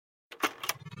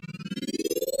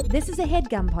This is a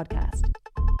HeadGum podcast.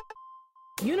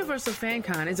 Universal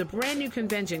FanCon is a brand new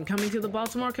convention coming to the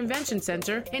Baltimore Convention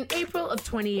Center in April of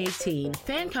 2018.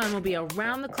 FanCon will be a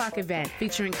round-the-clock event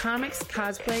featuring comics,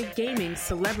 cosplay, gaming,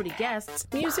 celebrity guests,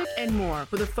 music, and more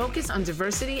with a focus on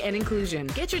diversity and inclusion.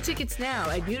 Get your tickets now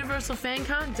at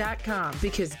universalfancon.com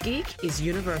because geek is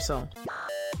universal.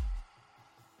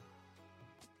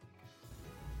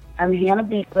 I'm Hannah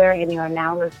Beekler, and you are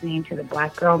now listening to the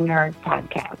Black Girl Nerd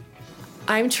podcast.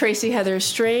 I'm Tracy Heather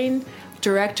Strain,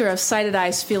 director of Sighted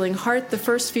Eyes Feeling Heart, the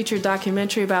first featured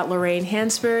documentary about Lorraine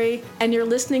Hansberry, and you're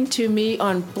listening to me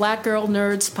on Black Girl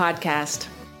Nerds podcast.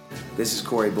 This is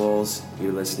Corey Bowles.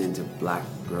 You're listening to Black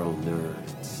Girl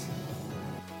Nerds.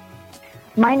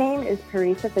 My name is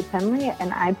Teresa Fatemli,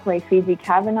 and I play Phoebe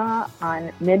Kavanaugh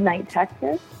on Midnight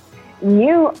Texas.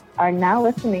 You are now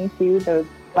listening to the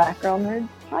Black Girl Nerds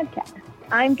podcast.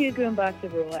 I'm Gugu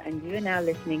Mbasarua, and you are now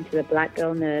listening to the Black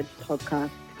Girl Nerds podcast.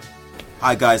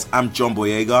 Hi guys, I'm John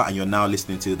Boyega, and you're now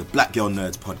listening to the Black Girl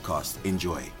Nerds podcast.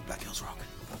 Enjoy. Black Girls Rock.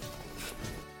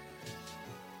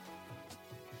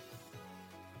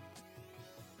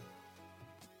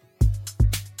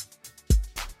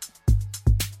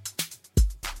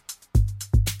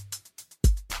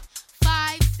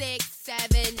 Five, six,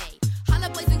 seven, eight. Holla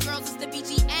boys and girls, it's the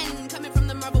BGN. Coming from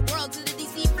the Marvel world to the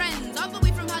DC friends. All the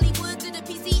way from Hollywood to the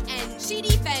PCN. She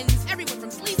defends everyone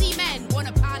from sleazy men. Won't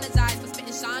apologize for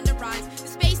spitting Shonda rhymes. The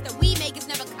space that we make is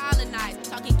never colonized.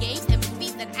 Talking games and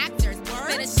movies and actors.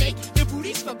 Better shake your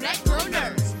booties for black girl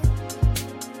nerds.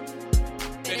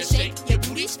 Better shake your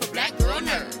booties for black girl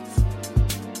nerds.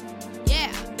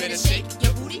 Yeah, better shake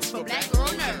your booties for black girl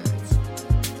nerds.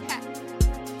 Ha.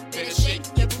 Better shake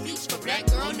your booties for black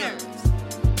girl nerds.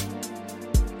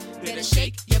 Better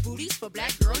shake your booties for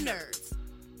black girl nerds.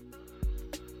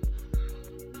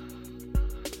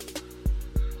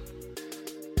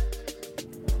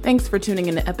 Thanks for tuning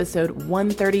in to episode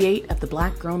 138 of the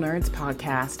Black Girl Nerds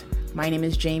podcast. My name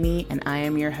is Jamie, and I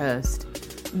am your host.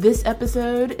 This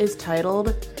episode is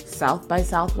titled South by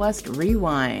Southwest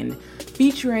Rewind,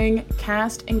 featuring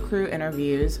cast and crew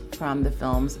interviews from the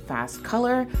films Fast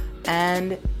Color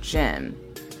and Jinn.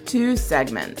 2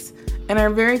 segments. In our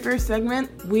very first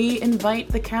segment, we invite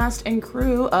the cast and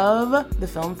crew of the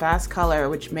film Fast Color,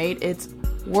 which made its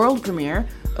world premiere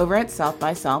over at South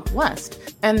by Southwest.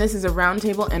 And this is a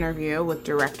roundtable interview with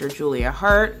director Julia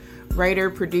Hart,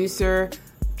 writer-producer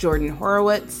Jordan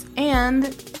Horowitz,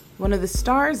 and one of the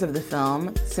stars of the film,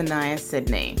 Sanaya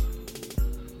Sidney.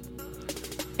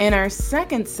 In our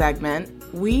second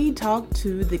segment, we talk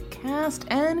to the cast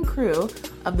and crew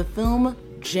of the film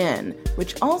Jinn,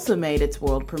 which also made its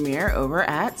world premiere over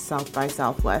at South by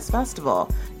Southwest Festival.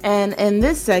 And in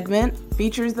this segment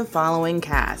features the following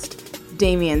cast: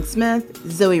 Damian Smith,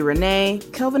 Zoe Renee,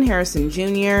 Kelvin Harrison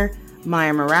Jr.,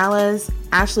 Maya Morales,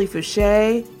 Ashley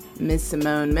Fouché, Ms.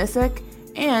 Simone Missick,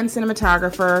 and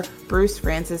cinematographer Bruce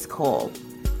Francis Cole.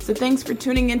 So thanks for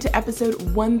tuning in to episode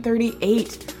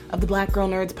 138 of the Black Girl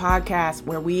Nerds podcast,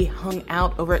 where we hung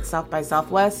out over at South by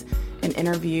Southwest and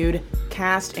interviewed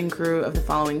cast and crew of the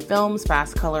following films,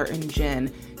 Fast Color and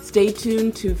Jinn. Stay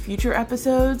tuned to future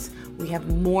episodes. We have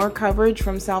more coverage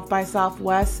from South by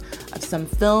Southwest of some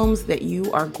films that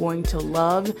you are going to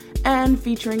love, and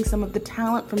featuring some of the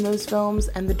talent from those films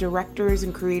and the directors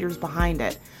and creators behind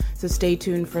it. So stay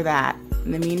tuned for that.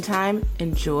 In the meantime,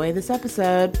 enjoy this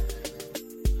episode.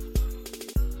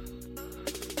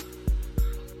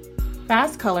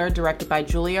 Fast Color, directed by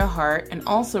Julia Hart and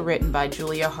also written by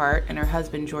Julia Hart and her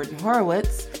husband Jordan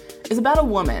Horowitz, is about a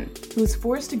woman who's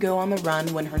forced to go on the run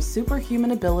when her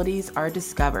superhuman abilities are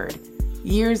discovered.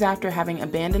 Years after having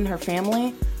abandoned her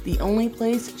family, the only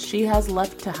place she has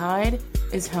left to hide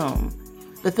is home.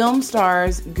 The film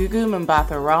stars Gugu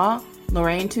Mbatha-Raw,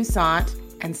 Lorraine Toussaint,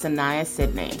 and Sanaya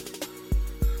Sidney.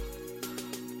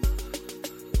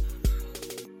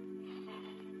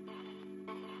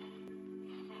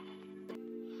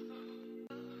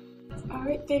 All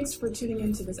right, thanks for tuning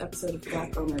into this episode of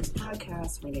Black Girl Nerds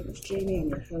podcast. My name is Jamie, I'm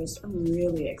your host. I'm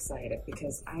really excited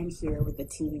because I'm here with the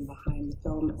team behind the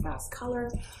film Fast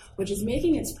Color, which is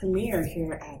making its premiere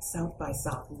here at South by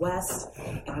Southwest.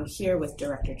 And I'm here with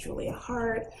director Julia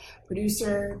Hart,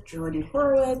 producer Jordan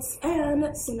Horowitz, and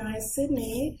Sanaya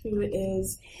Sidney, who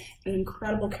is an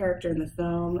incredible character in the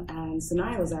film. And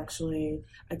Sanaya was actually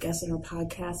a guest on our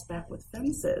podcast back with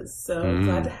Fences, so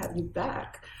glad to have you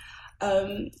back.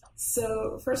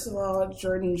 So first of all,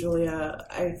 Jordan, Julia,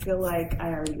 I feel like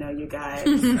I already know you guys.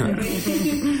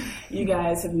 You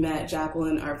guys have met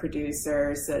Jacqueline, our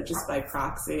producer, so just by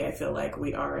proxy, I feel like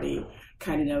we already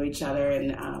kind of know each other,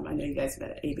 and I know you guys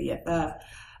met at ABFF.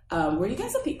 Were you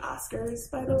guys at the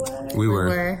Oscars, by the way? We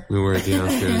were. We were at the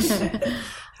Oscars.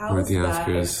 How was that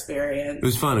experience? It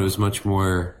was fun. It was much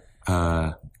more,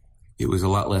 it was a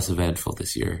lot less eventful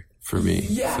this year for me.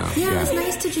 Yeah. So, it was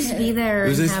nice to just be there. It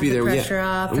was and nice to have be the there. pressure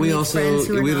off. We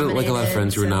also, we had like a lot of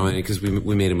friends who were so. nominated because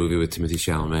we made a movie with Timothée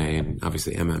Chalamet, and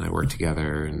obviously Emma and I worked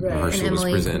together, and Herschel was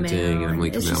presenting, and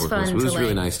Emily Kamel was. It was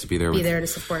really nice to be there. Be there to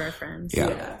support our friends.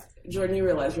 Yeah. Jordan, you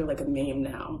realize you're like a meme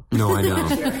now. No, I know.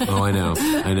 Oh, I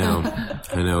know.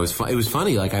 It was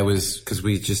funny. Like because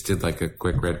we just did like a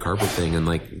quick red carpet thing, and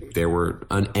like there were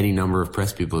any number of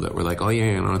press people that were like, "Oh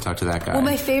yeah, I want to talk to that guy." Well,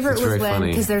 my favorite was when,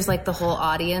 because there's like the whole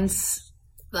audience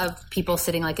of people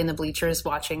sitting like in the bleachers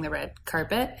watching the red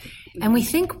carpet, and we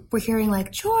think we're hearing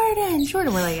like Jordan. We're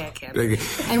like, I can't.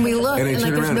 And we look, and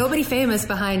like there's nobody famous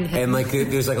behind him, and like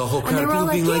there's like a whole crowd of people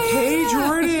being like, "Hey,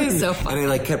 Jordan!" So funny. And I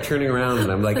like kept turning around, and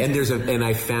I'm like, and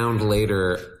I found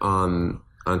later on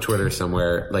Twitter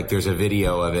somewhere, like there's a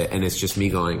video of it, and it's just me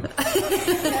going,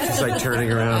 just like turning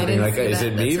around, being like, "Is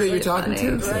it me that you're talking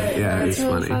to?" Right. So, yeah, it's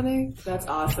really funny. That's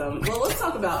awesome. Well, let's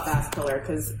talk about Fast Killer,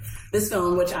 because this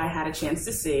film, which I had a chance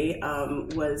to see,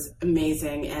 was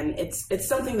amazing, and it's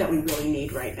something that we really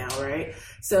need right now, right?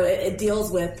 So it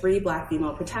deals with 3 Black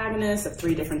female protagonists of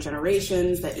 3 different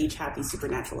generations that each have these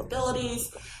supernatural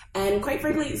abilities. And quite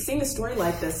frankly, seeing a story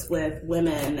like this with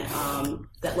women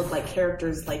that look like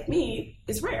characters like me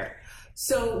is rare.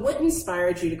 So what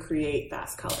inspired you to create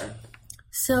Fast Color?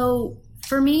 So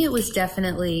for me, it was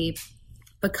definitely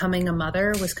becoming a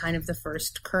mother was kind of the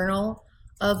first kernel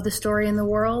of the story in the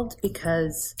world,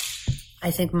 because I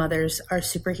think mothers are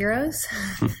superheroes.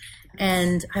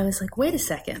 And I was like, wait a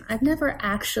second, I've never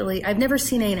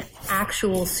seen an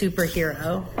actual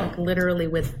superhero, like literally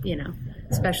with,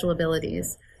 special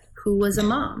abilities, who was a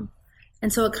mom.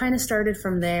 And so it kind of started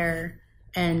from there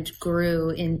and grew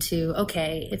into,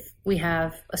 okay, if we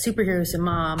have a superhero who's a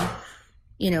mom,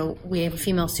 we have a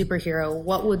female superhero,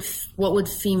 what would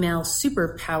female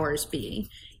superpowers be?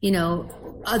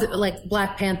 Other, like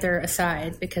Black Panther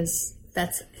aside, because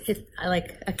that's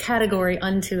like a category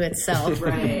unto itself.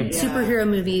 Right, yeah. Superhero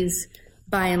movies,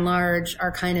 by and large,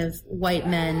 are kind of white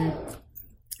men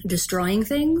destroying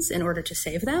things in order to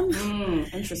save them.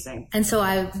 Interesting. And so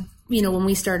when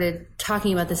we started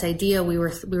talking about this idea, we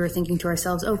were thinking to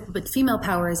ourselves, oh, but female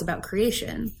power is about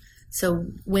creation. So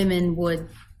women would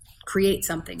create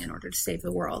something in order to save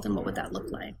the world, and what would that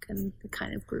look like? And it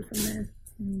kind of grew from there.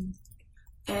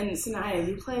 And Sanaya,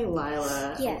 you play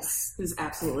Lila. Yes. Who's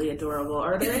absolutely adorable.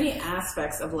 Are there any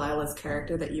aspects of Lila's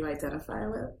character that you identify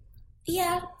with?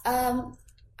 Yeah. I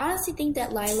honestly think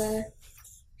that Lila,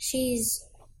 she's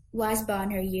wise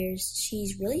beyond her years.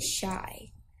 She's really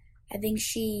shy. I think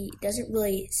she doesn't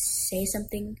really say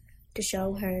something to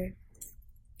show her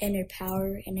inner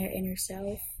power and her inner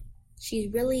self.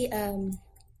 She's really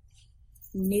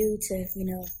new to,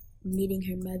 meeting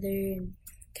her mother and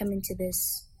coming to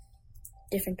this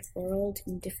different world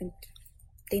and different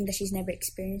thing that she's never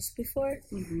experienced before.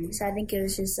 Mm-hmm. So I think it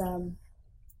was just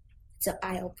it's an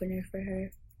eye-opener for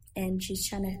her, and she's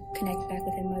trying to connect back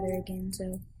with her mother again,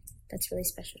 so that's really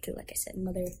special too. Like I said,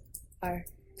 mother are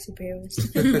superheroes.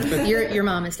 Your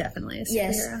mom is definitely a superhero.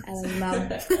 Yes, I love mom.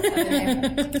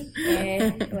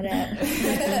 What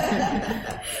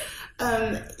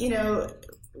up?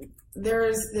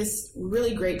 There's this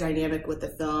really great dynamic with the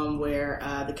film where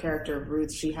the character of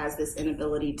Ruth, she has this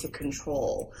inability to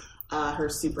control her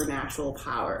supernatural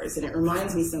powers. And it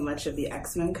reminds me so much of the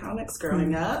X-Men comics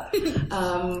growing up,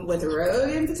 with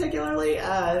Rogue particularly,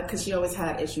 because she always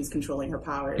had issues controlling her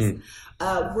powers.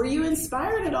 Were you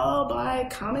inspired at all by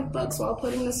comic books while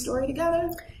putting this story together?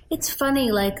 It's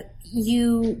funny, like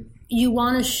you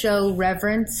want to show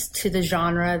reverence to the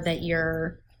genre that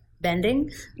you're bending,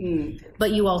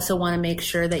 but you also want to make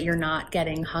sure that you're not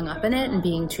getting hung up in it and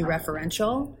being too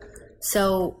referential.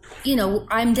 So,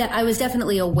 I was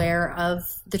definitely aware of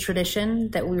the tradition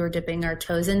that we were dipping our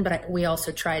toes in, but we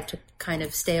also tried to kind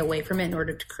of stay away from it in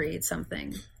order to create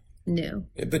something new.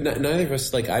 But neither of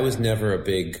us, I was never a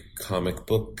big comic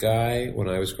book guy when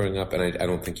I was growing up, and I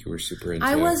don't think you were super into it.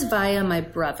 I was via my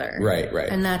brother. Right.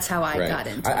 And that's how I got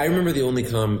into it. I remember the only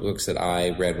comic books that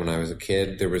I read when I was a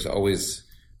kid, there was always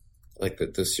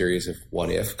the series of what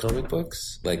if comic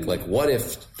books, like what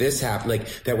if this happened,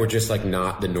 that were just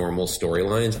not the normal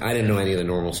storylines. I didn't know any of the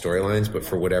normal storylines, but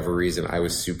for whatever reason I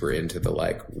was super into the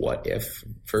what if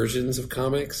versions of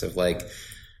comics of I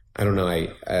don't know,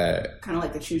 kind of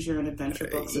like the choose your own adventure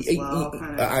books as well.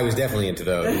 I was definitely into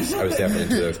those. But I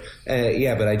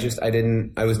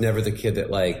was never the kid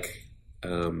that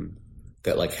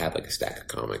had a stack of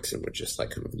comics and would just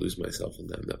kind of lose myself in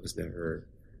them. That was never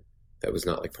that was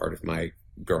not like part of my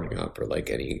growing up or like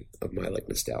any of my like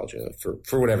nostalgia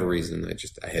for whatever reason.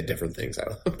 I had different things I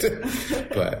loved.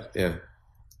 But yeah.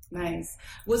 Nice.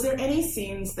 Was there any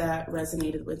scenes that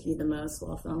resonated with you the most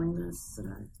while filming this?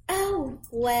 Oh,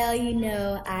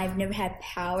 well, I've never had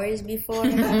powers before,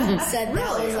 so that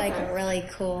was like really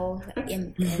cool.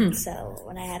 And so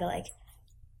when I had to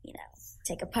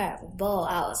take a powerful bowl,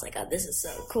 I was like, oh, this is so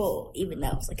cool, even though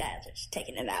I was like, I was just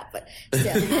taking it out, but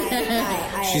still,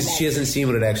 she hasn't seen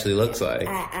what it actually looks like.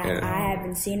 I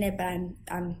haven't seen it, but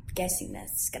I'm guessing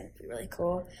that's going to be really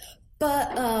cool.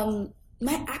 But,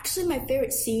 my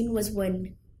favorite scene was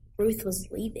when Ruth was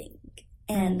leaving,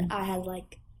 and I had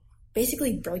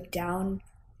basically broke down,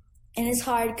 and it's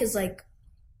hard because Lila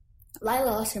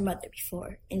lost her mother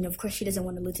before, and of course she doesn't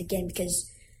want to lose again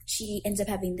because she ends up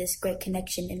having this great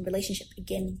connection and relationship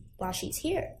again while she's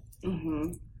here.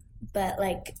 Mm-hmm. But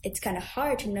it's kind of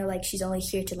hard to know she's only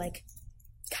here to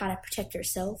kind of protect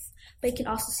herself, but you can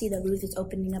also see that Ruth is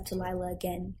opening up to Lila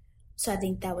again. So I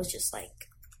think that was just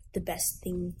the best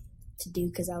thing to do,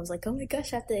 because I was like, oh my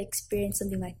gosh, I have to experience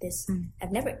something like this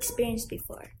I've never experienced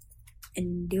before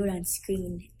and do it on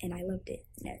screen, and I loved it.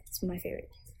 Yeah, it's my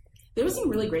favorite. There was some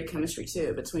really great chemistry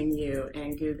too between you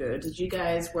and Gugu. Did you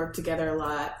guys work together a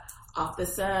lot off the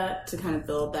set to kind of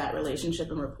build that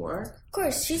relationship and rapport? Of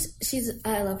course, she's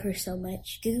I love her so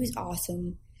much. Gugu's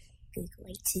awesome. Gugu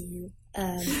like too.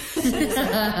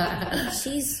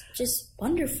 She's just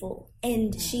wonderful,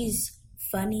 and she's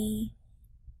funny.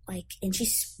 And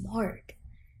she's smart,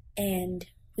 and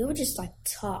we would just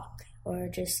talk or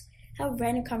just have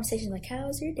random conversations how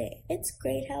was your day? It's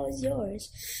great. How was yours?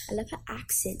 I love her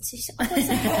accent. She's always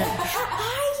how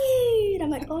are you? And I'm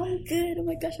like, oh, I'm good. Oh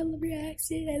my gosh, I love your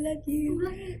accent. I love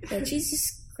you. But she's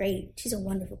just great. She's a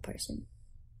wonderful person.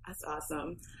 That's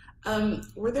awesome.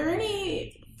 Were there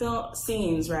any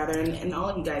scenes, and all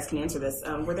of you guys can answer this,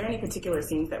 were there any particular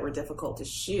scenes that were difficult to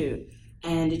shoot?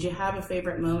 And did you have a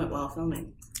favorite moment while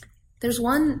filming? There's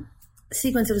one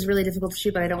sequence that was really difficult to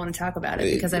shoot, but I don't want to talk about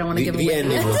it because I don't want to give away. The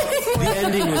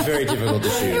ending was very difficult to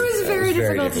shoot. It was very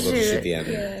difficult to shoot. The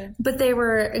ending. Yeah. But they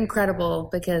were incredible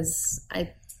because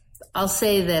I'll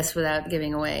say this without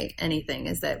giving away anything,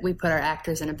 is that we put our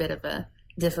actors in a bit of a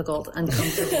difficult,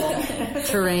 uncomfortable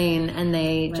terrain, and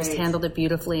they just handled it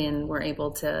beautifully and were able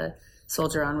to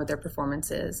soldier on with their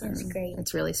performances. That's great.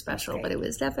 It's really special, but it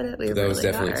was definitely that really was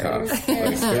definitely hard. tough.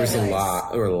 There was a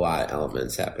lot of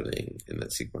elements happening in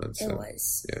that sequence. It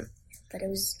was. Yeah. But it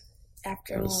was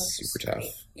after all. It was super tough.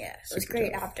 Great. Yeah, it was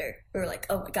great after. We were like,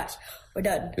 oh my gosh, we're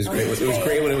done. It was great. It was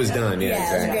great when it was done. Yeah,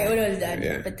 exactly. It was great when it was done.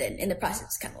 Yeah. But then in the process,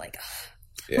 it's kind of like, oh.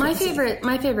 Yeah.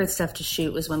 My favorite stuff to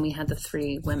shoot was when we had the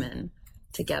three women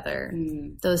together.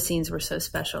 Those scenes were so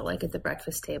special, at the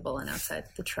breakfast table and outside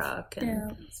the truck,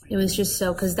 and it was just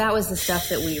so, because that was the stuff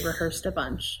that we rehearsed a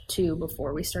bunch too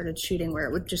before we started shooting, where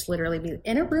it would just literally be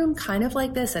in a room kind of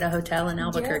like this at a hotel in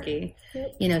Albuquerque,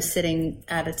 sitting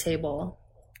at a table,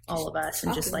 all of us,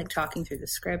 and just talking through the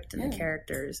script and the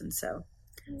characters. And so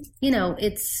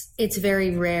it's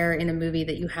very rare in a movie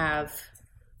that you have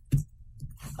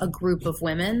a group of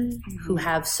women who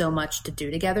have so much to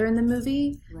do together in the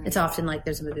movie. Right. It's often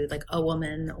there's a movie with a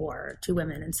woman or two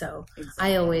women. And so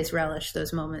I always relish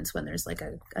those moments when there's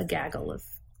a gaggle of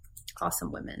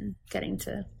awesome women getting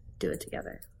to do it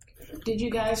together. Did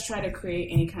you guys try to create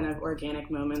any kind of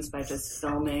organic moments by just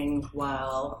filming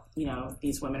while,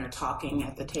 these women are talking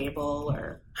at the table?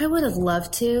 Or I would have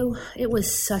loved to. It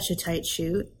was such a tight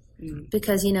shoot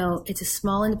because, it's a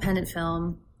small independent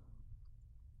film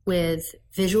with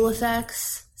visual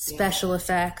effects, special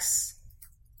effects,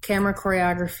 camera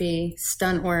choreography,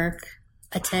 stunt work,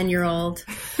 a 10-year-old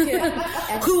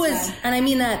who was, and I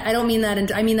mean that, I don't mean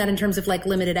that, I mean that in terms of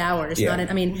limited hours.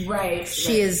 Yeah.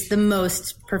 She is the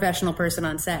most professional person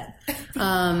on set.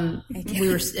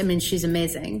 She's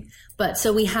amazing. But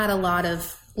so we had a lot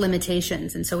of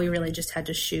limitations, and so we really just had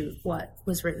to shoot what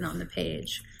was written on the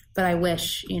page. But I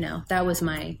wish, that was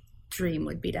my dream,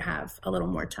 would be to have a little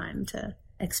more time to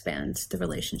expand the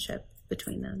relationship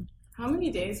between them. How many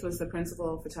days was the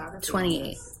principal photographer?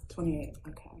 28. 28,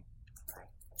 okay.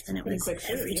 And it was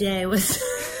every day was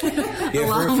for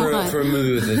a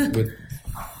movie with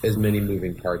as many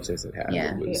moving parts as it had.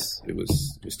 It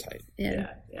was tight.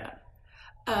 Yeah.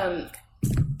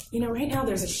 Right now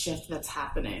there's a shift that's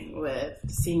happening with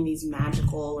seeing these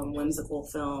magical and whimsical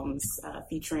films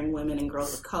featuring women and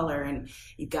girls of color, and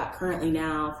you've got currently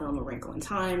now film A Wrinkle in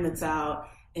Time that's out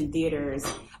in theaters.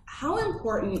 How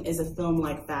important is a film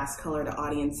like Fast Color to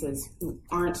audiences who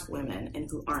aren't women and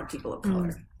who aren't people of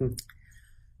color?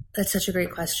 That's such a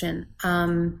great question.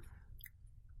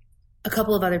 a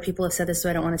couple of other people have said this, so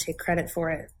I don't want to take credit for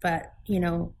it, but, you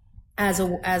know, as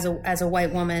a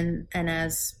white woman and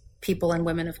as people and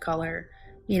women of color,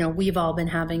 you know, we've all been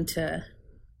having to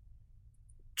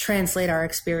translate our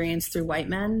experience through white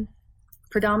men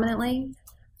predominantly.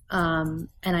 And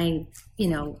I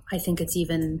think it's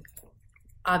even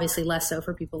obviously less so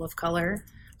for people of color.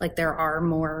 Like, there are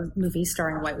more movies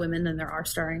starring white women than there are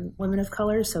starring women of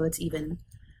color. So it's even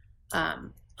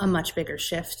a much bigger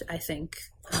shift, I think,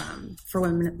 for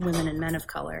women and men of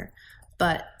color.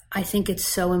 But I think it's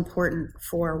so important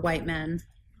for white men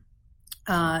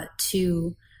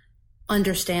to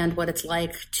understand what it's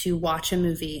like to watch a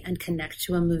movie and connect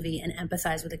to a movie and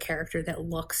empathize with a character that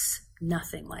looks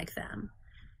nothing like them.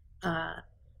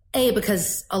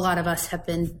 Because a lot of us have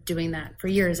been doing that for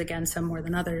years, again, some more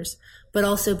than others, but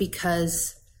also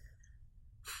because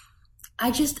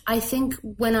I think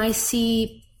when I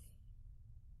see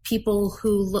people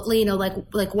who look, you know,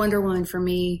 like Wonder Woman, for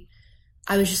me,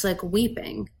 I was just like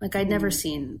weeping. Like, I'd never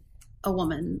seen a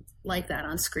woman like that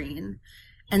on screen.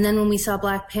 And then when we saw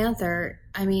Black Panther,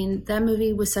 I mean, that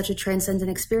movie was such a transcendent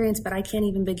experience, but I can't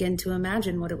even begin to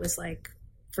imagine what it was like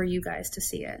for you guys to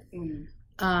see it.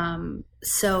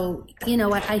 So, you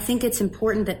know, I think it's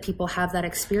important that people have that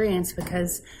experience,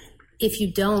 because if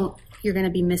you don't, you're going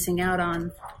to be missing out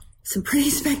on some pretty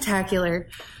spectacular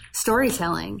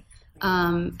storytelling.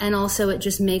 And also it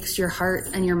just makes your heart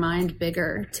and your mind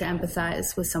bigger to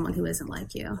empathize with someone who isn't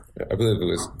like you. I believe it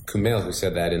was Kumail who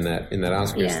said that in that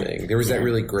Oscars thing. There was that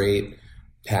really great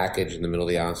package in the middle of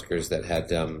the Oscars that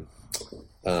had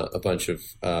a bunch of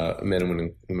men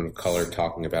and women of color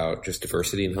talking about just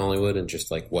diversity in Hollywood and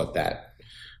just like what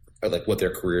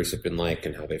their careers have been like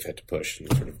and how they've had to push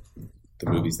and sort of the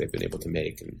movies they've been able to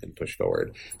make and push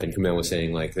forward. And Kumail was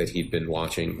saying like that he'd been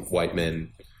watching white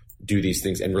men do these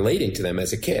things and relating to them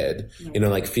as a kid, you know,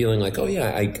 like feeling like, oh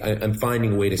yeah, I'm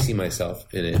finding a way to see myself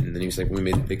in it. And then he was like, when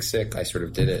we made The Big Sick, I sort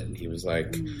of did it. And he was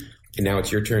like, and now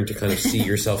it's your turn to kind of see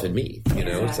yourself in me. You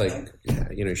know, It's like, yeah,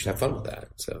 you know, you should have fun with that.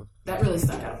 So that really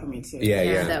stuck out for me too.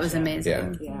 Yeah. That was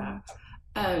amazing. Yeah.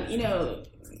 You know,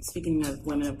 speaking of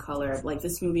women of color, like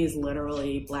this movie is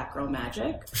literally Black Girl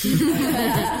Magic.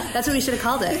 That's what we should have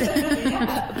called it.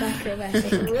 Black Girl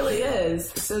Magic. It really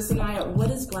is. So, Sanaya, what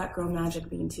does Black Girl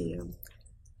Magic mean to you?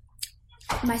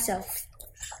 Myself.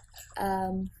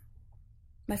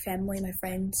 My family, my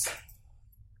friends.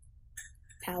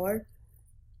 Power.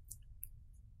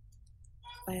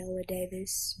 Viola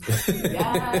Davis.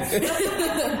 Yes.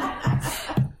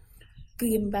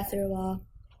 Guillermo Bethel,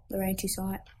 Lorraine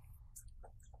Toussaint.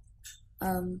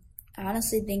 I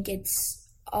honestly think it's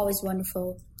always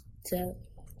wonderful to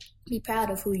be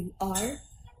proud of who you are.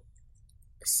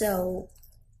 So,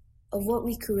 of what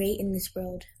we create in this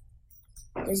world,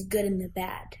 there's good and the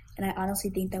bad. And I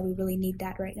honestly think that we really need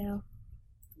that right now.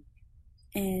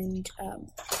 And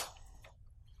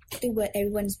through what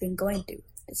everyone's been going through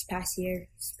this past year,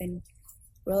 it's been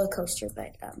a roller coaster.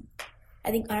 But I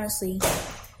think honestly,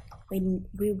 we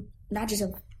not just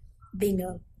of being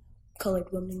a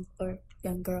colored woman or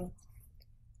young girl,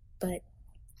 but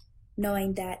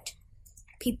knowing that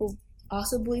people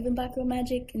also believe in Black Girl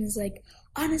Magic, and it's like,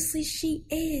 honestly,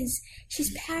 she's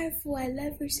powerful, I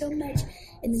love her so much.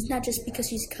 And it's not just because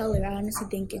she's colored. I honestly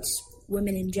think it's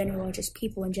women in general, or just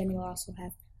people in general, also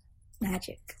have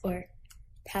magic or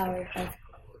power of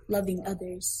loving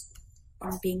others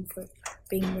and being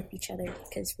with each other,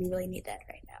 because we really need that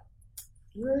right now.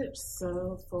 You're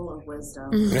so full of wisdom.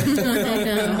 All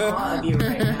of you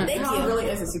right now. Thank you. It really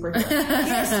is a superhero.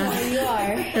 Yes, you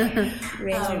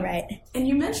are. You're right. And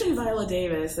you mentioned Viola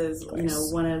Davis as, you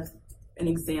know, an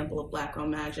example of Black Girl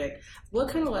Magic. What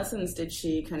kind of lessons did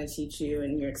she kind of teach you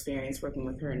in your experience working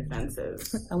with her in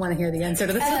Fences? I want to hear the answer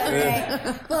to this.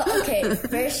 Okay. Well, okay.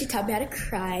 First, she taught me how to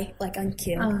cry, like on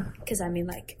cue. Because, I mean,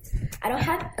 like,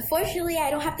 unfortunately, I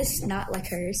don't have the snot like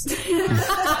hers. Because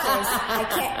I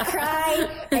can't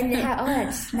cry and have all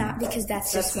that snot, because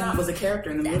that's just... That snot was a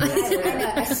character in the movie.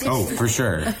 I know. for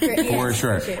sure. For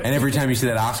sure. And every time you see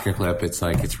that Oscar clip, it's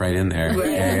like, it's right in there. Right,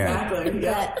 exactly.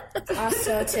 But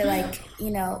also to, like,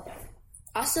 you know,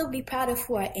 also be proud of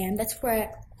who I am. That's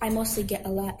where I mostly get a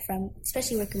lot from,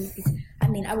 especially working with these. I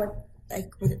mean, I work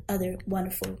like with other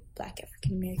wonderful Black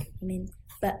African American women,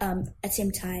 but at the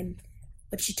same time,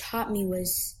 what she taught me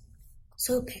was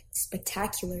so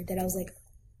spectacular that I was like,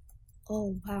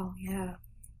 oh wow, yeah,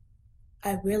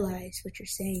 I realize what you're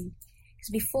saying. Because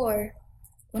before,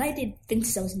 when I did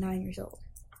Fences, I was 9 years old.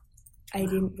 I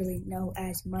didn't really know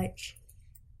as much,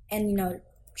 and you know,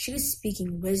 she was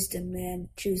speaking wisdom, man.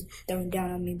 She was throwing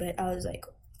down on me, but I was like,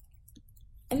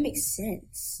 it makes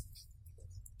sense.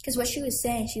 Because what she was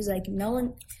saying, she was like, no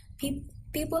one,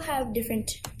 people have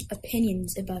different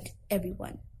opinions about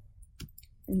everyone.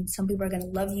 And some people are going to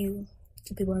love you.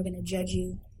 Some people are going to judge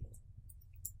you.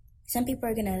 Some people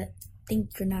are going to think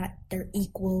you're not their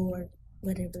equal or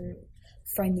whatever,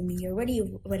 frenemy or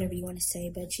whatever you want to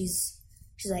say. But she's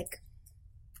like,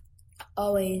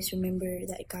 always remember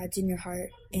that God's in your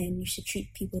heart and you should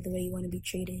treat people the way you want to be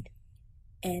treated.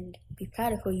 And be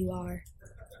proud of who you are.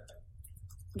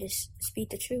 Just speak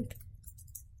the truth.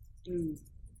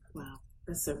 Wow,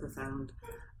 that's so profound.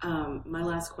 My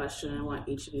last question, I want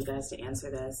each of you guys to answer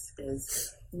this,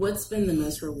 is what's been the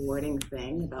most rewarding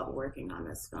thing about working on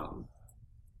this film?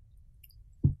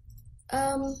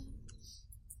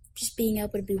 Just being able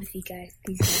to be with you guys.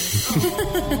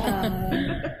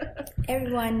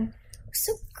 Everyone was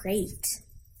so great.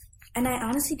 And I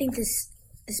honestly think this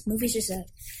movie is just a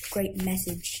great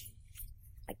message.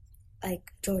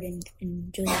 Like Jordan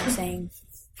and Julia were saying,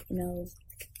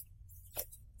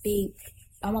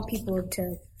 I want people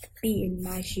to be in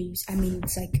my shoes. I mean,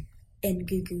 it's like in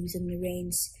Gugu's and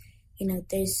Lorraine's.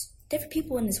 There's different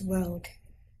people in this world.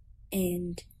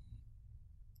 And,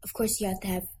 of course, you have to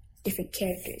have different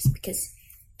characters because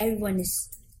everyone is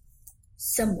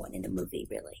someone in the movie,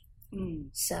 really.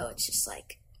 So it's just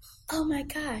like, oh, my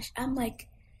gosh, I'm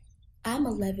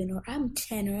 11 or I'm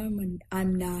 10 or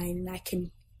I'm 9 and I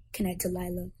can connect to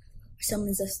Lila. Or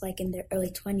someone's just like in their early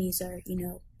 20s or,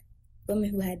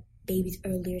 women who had babies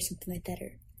early or something like that,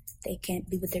 or they can't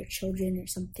be with their children or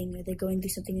something, or they're going through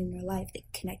something in their life. They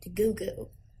connect to Gugu.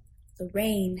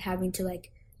 Lorraine having to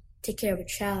take care of a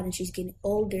child and she's getting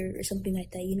older or something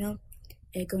like that,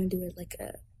 They're going through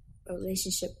a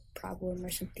relationship problem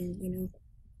or something,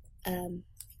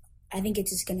 I think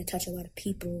it's just going to touch a lot of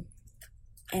people,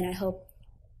 and I hope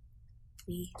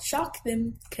we shock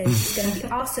them because it's going to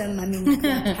be awesome. I mean, we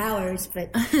have powers,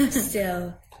 but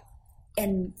still,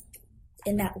 and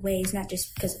in that way, it's not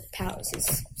just because of powers.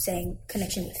 It's saying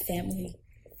connection with family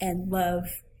and love.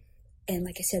 And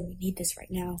like I said, we need this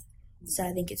right now. So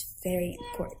I think it's very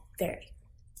important, very.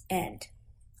 And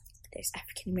there's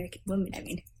African American women. I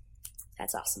mean,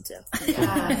 that's awesome too.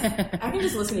 Yeah. I can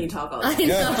just listen to you talk all day. I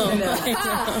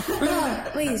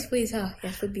know. Please. Oh,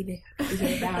 yes, we'd be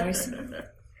the hours.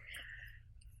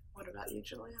 What about you,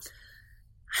 Julia?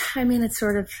 I mean, it's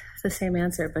sort of the same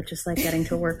answer, but just like getting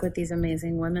to work with these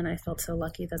amazing women, I felt so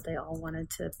lucky that they all wanted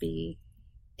to be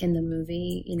in the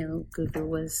movie. Gugu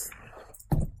was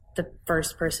the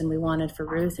first person we wanted for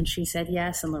Ruth, and she said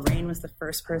yes, and Lorraine was the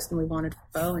first person we wanted for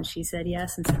Bo, and she said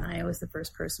yes, and Sanaya was the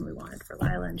first person we wanted for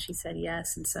Lila, and she said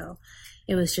yes, and so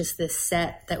it was just this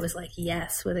set that was like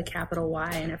yes with a capital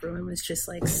Y, and everyone was just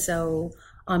like so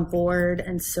on board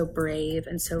and so brave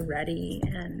and so ready,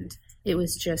 and it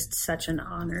was just such an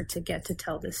honor to get to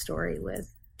tell this story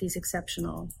with these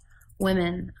exceptional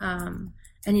women. And,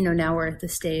 now we're at the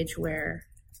stage where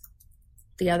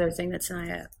the other thing that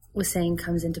Sanaya was saying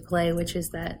comes into play, which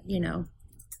is that,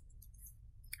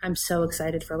 I'm so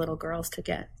excited for little girls to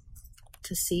get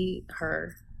to see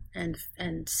her and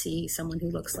see someone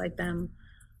who looks like them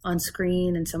on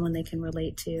screen and someone they can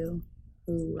relate to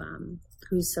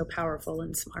who's so powerful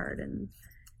and smart and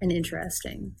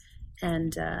interesting.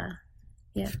 And,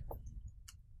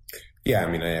 Yeah,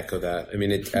 I mean, I echo that. I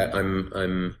mean,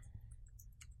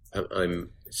 I'm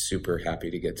super happy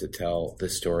to get to tell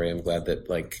this story. I'm glad that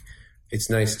it's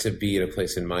nice to be in a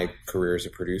place in my career as a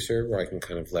producer where I can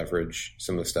kind of leverage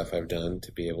some of the stuff I've done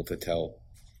to be able to tell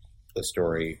a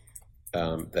story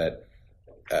that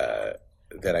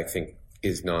I think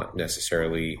is not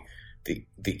necessarily the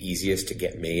easiest to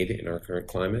get made in our current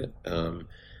climate.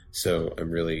 So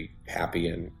I'm really happy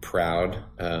and proud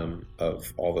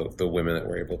of all the women that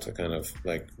were able to kind of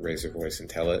raise their voice and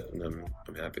tell it, and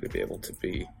I'm happy to be able to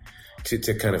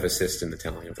kind of assist in the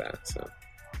telling of that. So.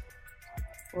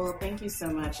 Well, thank you so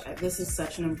much. This is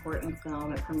such an important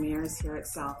film. It premieres here at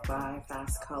South by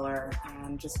Fast Color,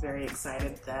 and just very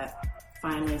excited that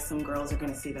finally some girls are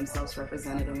going to see themselves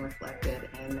represented and reflected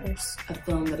in a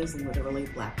film that is literally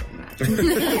black girl magic.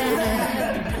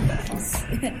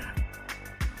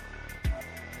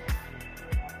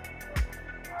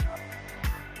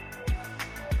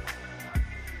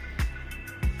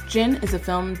 Jinn is a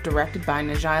film directed by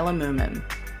Najila Moomin.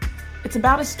 It's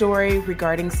about a story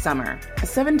regarding Summer, a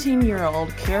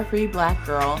 17-year-old carefree black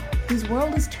girl whose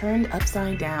world is turned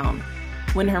upside down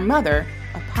when her mother,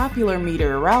 a popular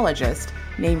meteorologist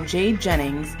named Jade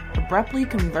Jennings, abruptly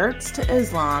converts to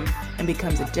Islam and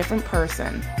becomes a different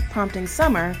person, prompting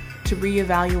Summer to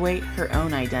reevaluate her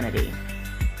own identity.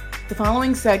 The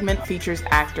following segment features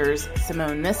actors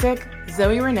Simone Missick,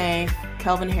 Zoe Renee,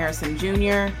 Kelvin Harrison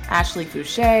Jr., Ashley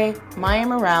Fouché, Maya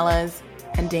Morales,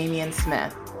 and Damian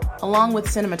Smith. along with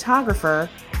cinematographer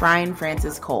Brian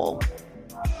Francis Cole.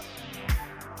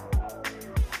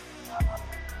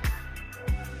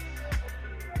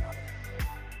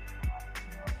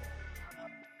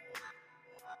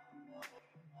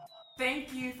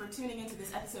 Thank you for tuning into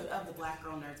this episode of the Black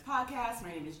Girl Nerds podcast. My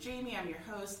name is Jamie. I'm your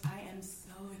host. I am so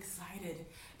excited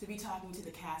to be talking to the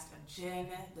cast of Jinn.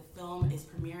 The film is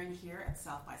premiering here at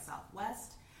South by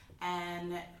Southwest,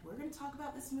 and we're going to talk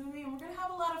about this movie, and we're going to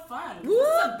have a lot of fun. This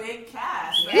is a big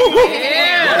cast. Right?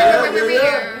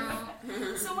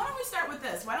 So why don't we start with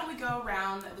this? Why don't we go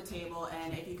around the table,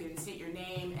 and if you could state your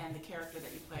name and the character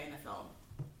that you play in the film.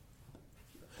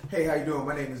 Hey, how you doing?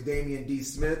 My name is Damian D.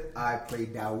 Smith. I play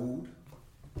Dawood.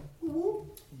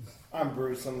 I'm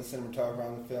Bruce. I'm the cinematographer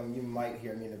on the film. You might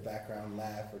hear me in the background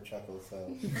laugh or chuckle.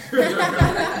 So,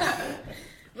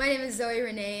 my name is Zoe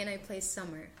Renee, and I play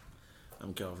Summer.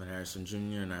 I'm Kelvin Harrison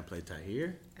Jr., and I play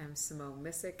Tahir. I'm Simone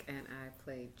Missick, and I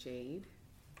play Jade.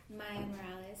 Maya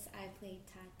Morales. I play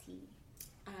Tati.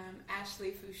 I'm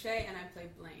Ashley Fouché, and I play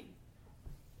Blaine.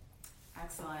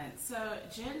 Excellent. So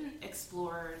Jinn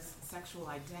explores sexual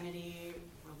identity,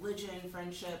 religion,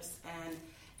 friendships, and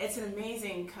it's an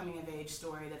amazing coming-of-age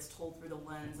story that's told through the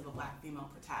lens of a black female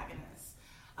protagonist,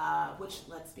 which,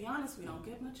 let's be honest, we don't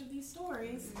get much of these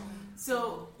stories.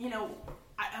 So,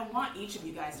 I want each of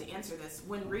you guys to answer this.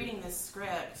 When reading this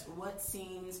script, what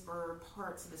scenes or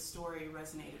parts of the story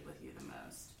resonated with you the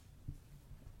most?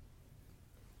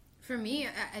 For me,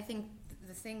 I think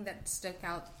the thing that stuck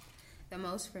out the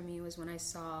most for me was when I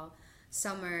saw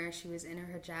Summer. She was in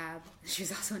her hijab. She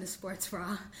was also in a sports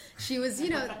bra. She was,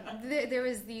 there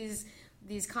was these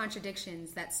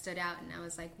contradictions that stood out, and I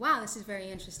was like, wow, this is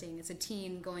very interesting. It's a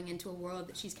teen going into a world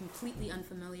that she's completely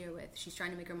unfamiliar with. She's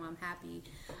trying to make her mom happy,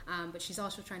 but she's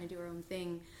also trying to do her own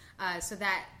thing. So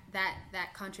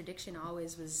that contradiction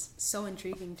always was so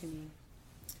intriguing to me.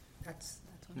 That's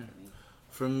one for me.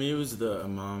 For me, it was the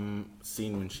imam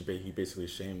scene when he basically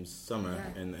shames Summer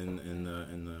in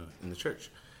the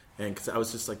church, and because I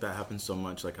was just like, that happens so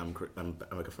much. Like I'm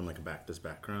from like a Baptist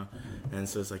background, and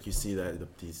so it's like you see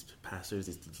that these pastors,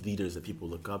 these leaders that people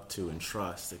look up to and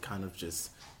trust, they kind of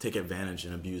just take advantage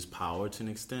and abuse power to an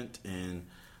extent. And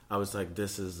I was like,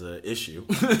 this is an issue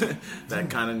that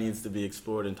kind of needs to be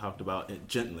explored and talked about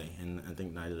gently. And I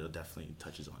think Nigel definitely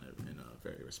touches on it in a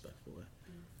very respectful way.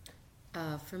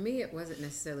 For me, it wasn't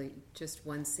necessarily just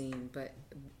one scene, but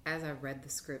as I read the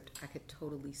script, I could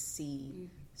totally see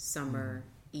Summer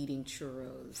eating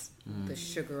churros, the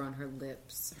sugar on her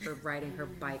lips, her riding her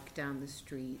bike down the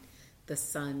street, the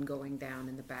sun going down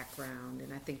in the background.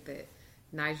 And I think that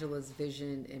Nigela's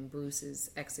vision and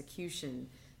Bruce's execution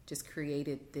just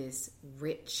created this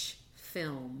rich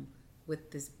film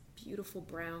with this beautiful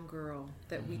brown girl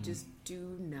that we just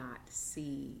do not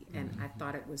see. And I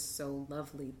thought it was so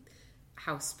lovely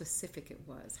how specific it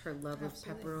was. Her love of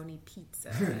pepperoni pizza.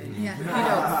 And,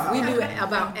 we knew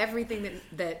about everything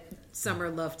that Summer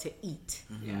loved to eat,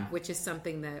 which is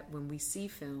something that when we see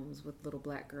films with little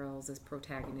black girls as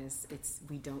protagonists,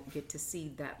 we don't get to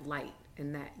see that light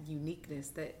and that uniqueness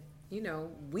that we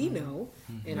know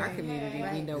in our community.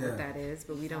 We know what that is,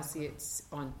 but we don't see it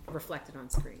reflected on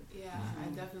screen. Yeah, I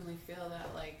definitely feel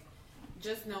that. Like,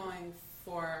 just knowing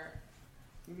for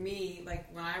me,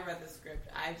 like when I read the script,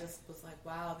 I just was like,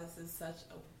 wow, this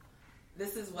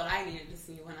is what I needed to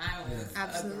see when I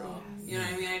was a girl. You know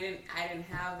what I mean? I didn't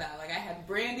have that. Like, I had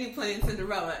Brandy playing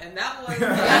Cinderella, and that was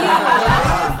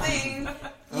the thing,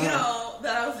 that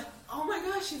I was like, oh my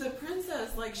gosh, she's a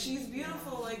princess. Like, she's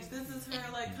beautiful. Like, this is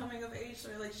her, like, coming of age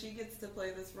story. Like, she gets to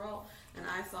play this role. And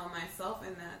I saw myself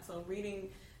in that. So reading,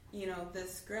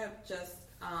 this script, just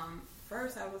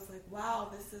first I was like,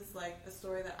 wow, this is, like, a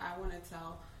story that I want to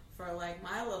tell for, like,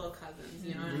 my little cousins,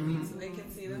 you know what I mean? So they can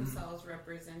see themselves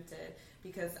represented.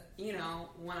 Because,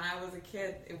 when I was a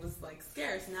kid, it was, like,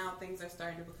 scarce. Now things are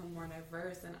starting to become more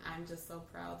diverse, and I'm just so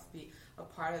proud to be a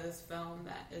part of this film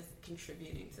that is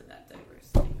contributing to that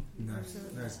diversity.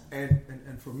 Nice.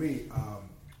 And for me,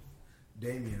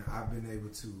 Damien, I've been able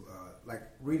to,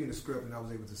 reading the script, and I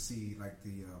was able to see, like,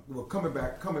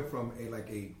 coming from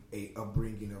a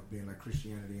upbringing of being, like,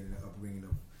 Christianity and an upbringing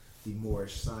of the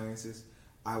Moorish sciences,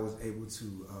 I was able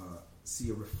to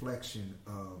see a reflection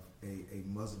of a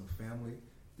Muslim family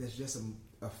that's just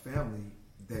a family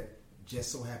that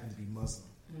just so happened to be Muslim.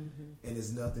 And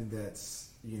it's nothing that's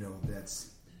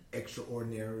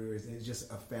extraordinary. It's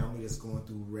just a family that's going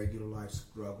through regular life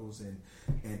struggles and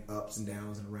ups and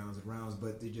downs and rounds,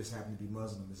 but they just happen to be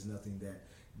Muslim. It's nothing that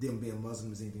them being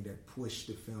Muslim is anything that pushed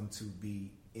the film to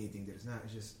be anything that it's not.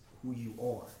 It's just who you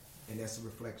are. And that's the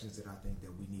reflections that I think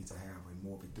that we need to have, a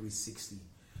more of a 360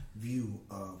 view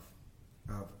of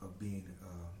of being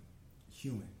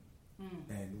human,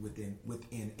 and within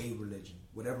a religion,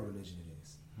 whatever religion it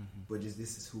is. But just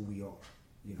this is who we are.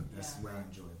 You know, that's what I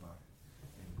enjoy about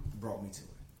it, and brought me to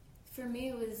it. For me,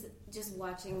 it was just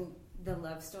watching the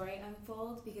love story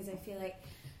unfold, because I feel like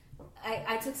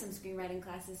I took some screenwriting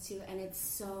classes too, and it's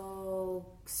so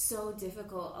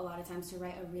difficult a lot of times to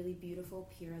write a really beautiful,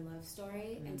 pure love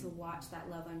story and to watch that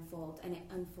love unfold, and it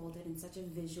unfolded in such a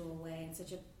visual way, in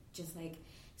such a just like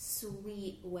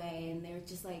sweet way, and they're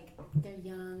just like, they're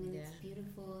young and it's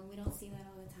beautiful, and we don't see that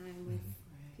all the time with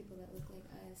people that look like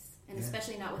us, and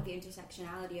especially not with the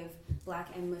intersectionality of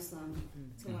Black and Muslim.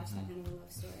 To watch that kind of a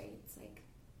love story, it's like,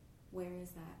 where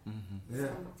is that?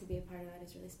 So to be a part of that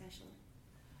is really special.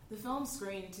 The film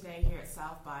screened today here at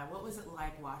South by. What was it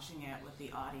like watching it with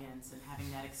the audience and having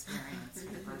that experience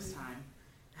for the first time?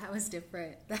 That was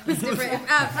different.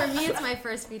 For me, it's my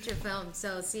first feature film,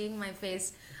 so seeing my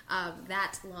face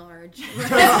that large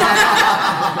was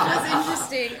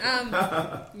interesting.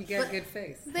 You got a good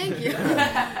face. Thank you.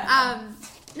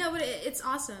 No, but it's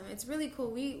awesome. It's really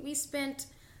cool. We spent,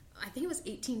 I think it was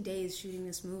 18 days shooting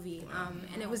this movie,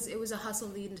 and it was a hustle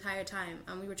the entire time.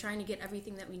 We were trying to get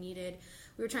everything that we needed.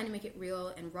 We were trying to make it real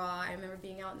and raw. I remember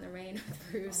being out in the rain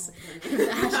with Bruce and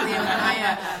Ashley and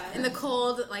Maya in the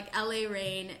cold, like LA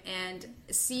rain, and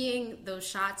seeing those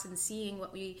shots and seeing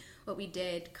what we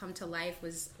did come to life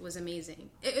was amazing.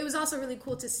 It was also really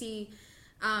cool to see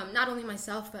not only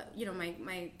myself, but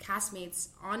my castmates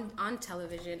on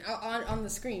television, on the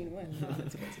screen.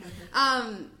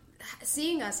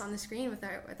 Seeing us on the screen with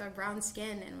our brown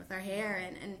skin and with our hair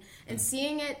and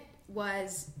seeing it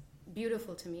was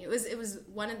beautiful to me. It was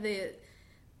one of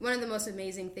the most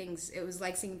amazing things. It was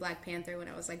like seeing Black Panther when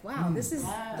I was like, wow, this is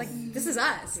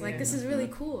us. Like, this is really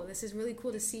cool. This is really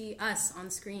cool to see us on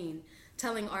screen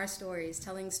telling our stories,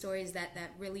 telling stories that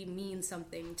really mean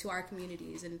something to our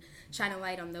communities and shine a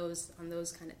light on those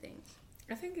kind of things.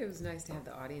 I think it was nice to have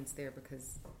the audience there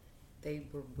because they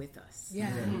were with us.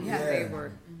 Yeah. They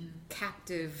were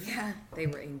captive. Yeah. They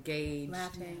were engaged.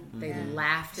 Laughing. They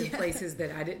laughed in places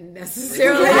that I didn't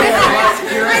necessarily.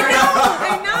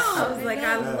 I know. I was like,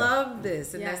 I love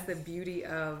this, and that's the beauty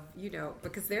of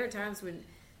because there are times when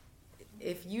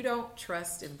if you don't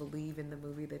trust and believe in the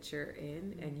movie that you're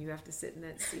in, and you have to sit in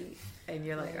that seat, and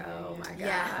you're like, oh my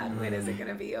God, when is it going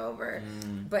to be over?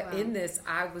 But in this,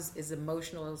 I was as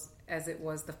emotional as it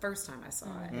was the first time I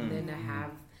saw it, and then to have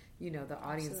the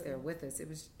audience there with us,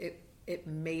 it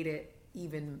made it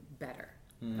even better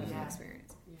of an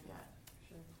experience. Yeah,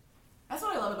 sure. That's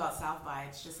what I love about South by.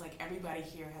 It's just like everybody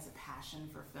here has a passion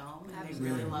for film, and they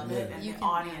really love it, and the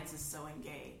audience is so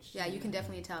engaged. Yeah, you can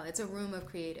definitely tell. It's a room of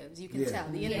creatives. You can tell.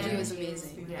 The energy was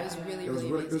amazing. It was really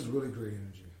amazing. It was really great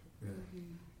energy. Yeah.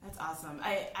 That's awesome.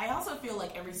 I also feel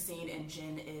like every scene in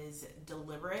Jinn is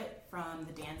deliberate, from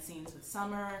the dance scenes with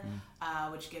Summer,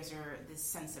 which gives her this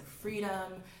sense of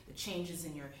freedom, the changes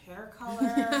in your hair color.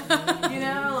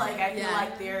 I feel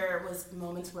like there was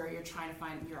moments where you're trying to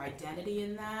find your identity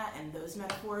in that and those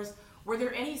metaphors. Were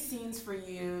there any scenes for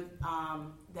you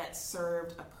that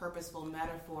served a purposeful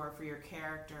metaphor for your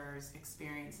characters'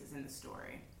 experiences in the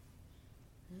story?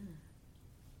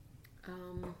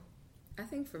 I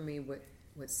think for me, what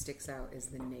sticks out is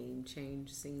the name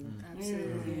change scene.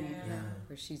 Absolutely.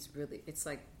 Where she's really, it's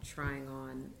like trying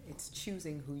on, it's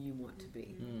choosing who you want to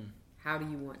be. How do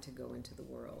you want to go into the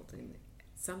world? And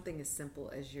something as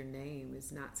simple as your name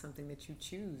is not something that you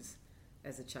choose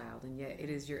as a child, and yet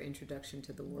it is your introduction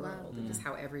to the world. It is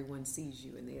how everyone sees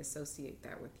you, and they associate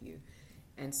that with you.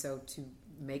 And so to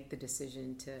make the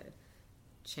decision to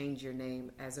change your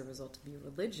name as a result of your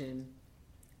religion,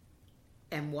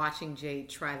 and watching Jade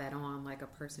try that on like a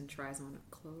person tries on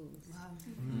clothes.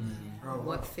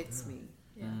 What fits me?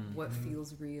 What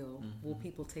feels real? Will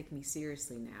people take me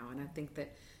seriously now? And I think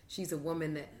that she's a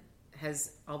woman that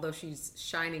has, although she's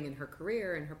shining in her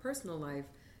career and her personal life,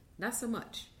 not so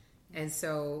much. And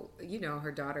so,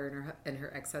 her daughter and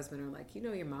her ex-husband are like,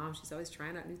 your mom, she's always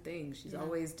trying out new things. She's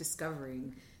always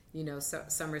discovering. So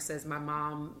Summer says, my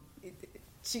mom,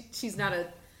 she's not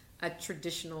a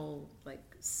traditional,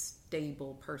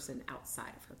 stable person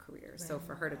outside of her career. So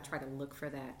for her to try to look for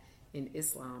that in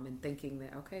Islam and thinking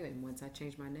that, okay, and once I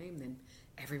change my name, then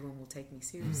everyone will take me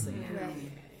seriously.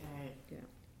 Yeah.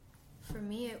 For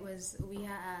me, it was,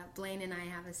 Blaine and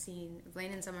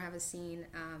Summer have a scene.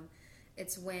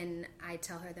 It's when I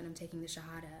tell her that I'm taking the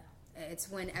Shahada. It's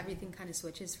when everything kind of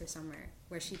switches for Summer,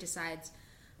 where she decides,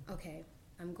 okay,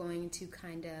 I'm going to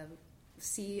kind of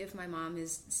see if my mom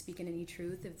is speaking any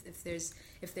truth, if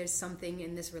there's something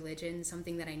in this religion,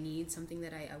 something that I need, something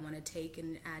that I want to take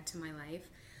and add to my life.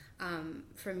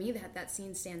 for me, that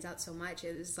scene stands out so much.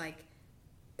 It was like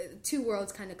two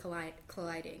worlds kind of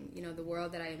colliding. You know, the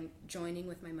world that I'm joining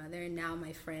with my mother, and now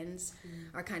my friends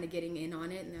are kind of getting in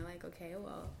on it, and they're like, okay,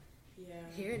 well,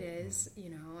 here it is. You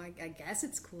know, I guess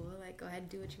it's cool. Like, go ahead and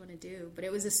do what you want to do. But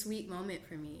it was a sweet moment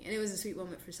for me, and it was a sweet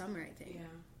moment for Summer, I think. Yeah,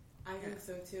 I think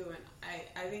so too. And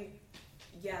I think,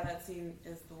 that scene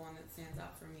is the one that stands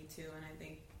out for me too. And I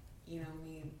think, you know,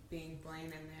 me being Blaine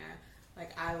in there,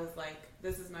 like, I was like,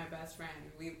 this is my best friend.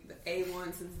 We the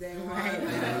A1 since day one. Right.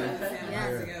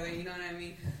 Together, you know what I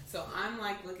mean? So I'm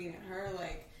like looking at her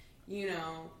like, you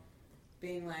know,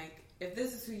 being like, if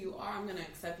this is who you are, I'm gonna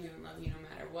accept you and love you no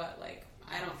matter what. Like,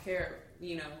 I don't care,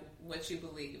 you know, what you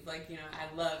believe. Like, you know, I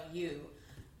love you.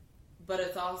 But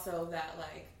it's also that,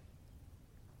 like,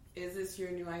 is this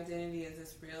your new identity? Is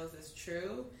this real? Is this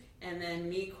true? And then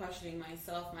me questioning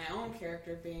myself, my own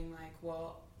character, being like,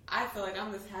 well, I feel like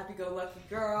I'm this happy-go-lucky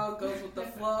girl, goes with the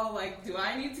flow. Like, do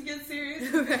I need to get serious?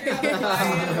 Right. You know what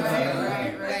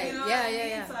I mean?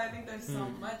 Yeah. So I think there's so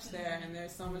much there, and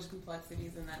there's so much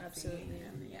complexities in that scene.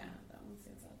 And that one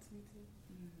stands out to me too.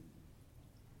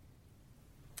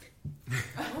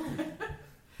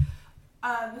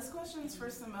 This question is for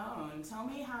Simone. Tell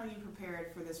me how you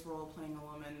prepared for this role playing a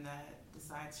woman that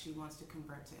decides she wants to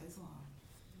convert to Islam.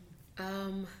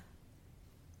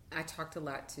 I talked a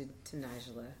lot to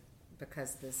Nigella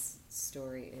because this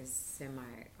story is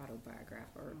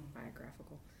semi-autobiographical or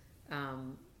biographical.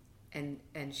 And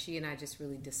she and I just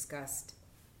really discussed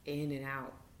in and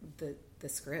out the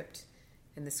script.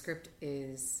 And the script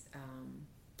is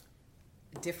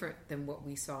different than what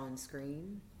we saw on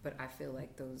screen, but I feel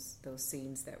like those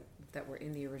scenes that were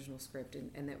in the original script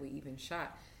and that we even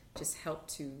shot just helped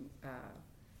to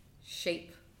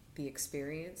shape the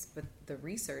experience. But the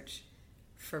research,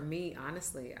 for me,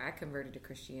 honestly, I converted to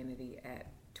Christianity at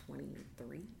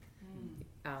 23.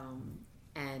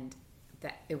 And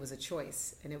that it was a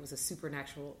choice, and it was a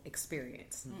supernatural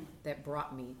experience that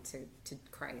brought me to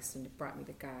Christ, and it brought me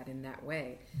to God in that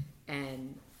way.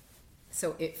 And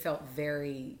so it felt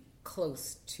very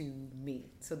close to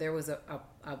me. So there was a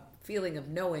feeling of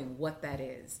knowing what that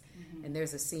is. And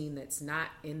there's a scene that's not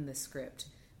in the script,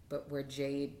 but where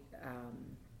Jade,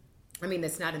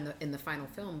 that's not in the final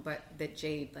film, but that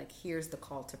Jade like hears the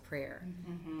call to prayer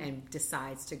and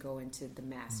decides to go into the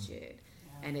masjid.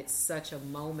 And it's such a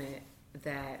moment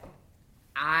that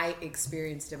I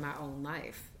experienced in my own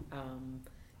life,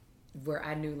 where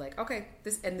I knew like, okay,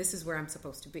 this is where I'm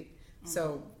supposed to be.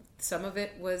 So some of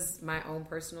it was my own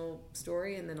personal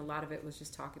story, and then a lot of it was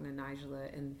just talking to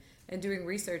Nigella and doing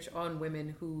research on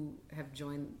women who have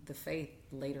joined the faith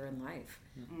later in life,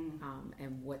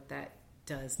 and what that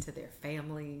does to their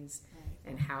families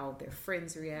and how their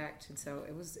friends react. And so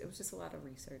it was just a lot of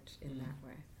research in that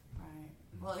way. Right.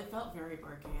 Well, it felt very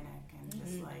organic and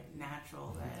just like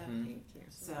natural. Thank you.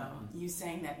 So you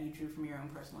saying that you drew from your own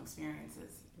personal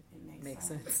experiences, it makes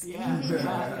sense. Yeah.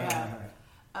 Yeah.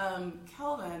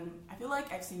 Kelvin, I feel like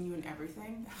I've seen you in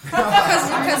everything.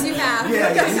 Because you have.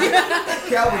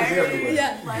 Kelvin's everywhere.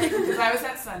 Yeah. Because I was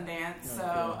at Sundance, so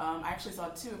I actually saw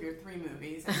 2 of your 3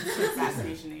 movies.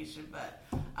 Assassination Nation, but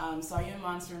saw you in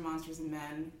Monster and Monsters and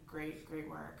Men. Great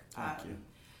work. Thank you.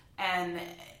 And,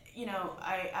 you know,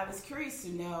 I was curious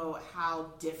to know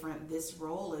how different this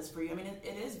role is for you. I mean,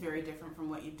 it is very different from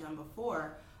what you've done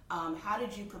before. How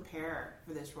did you prepare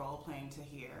for this role playing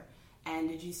Tahir? And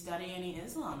did you study any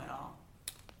Islam at all?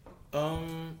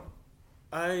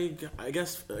 I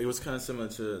guess it was kind of similar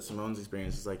to Simone's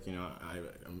experience. It's like, you know,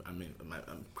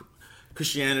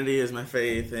 Christianity is my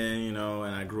faith, and you know,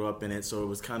 and I grew up in it, so it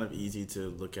was kind of easy to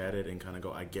look at it and kind of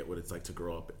go, I get what it's like to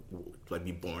grow up, like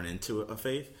be born into a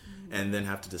faith, and then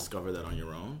have to discover that on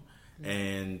your own,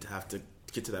 and have to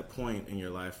get to that point in your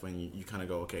life when you kind of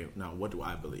go, okay, now what do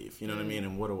I believe? You know what I mean?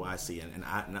 And what do I see? And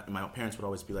my parents would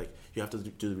always be like, you have to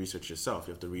do the research yourself.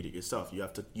 You have to read it yourself. You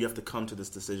have to come to this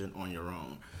decision on your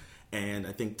own. And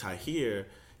I think Tahir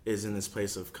is in this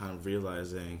place of kind of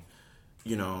realizing,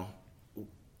 you know,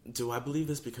 do I believe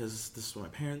this because this is what my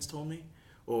parents told me?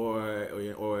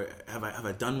 Or have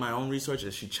I done my own research?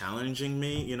 Is she challenging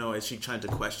me? You know, is she trying to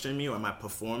question me? Or am I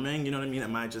performing? You know what I mean?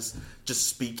 Am I just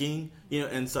speaking? You know,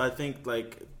 and so I think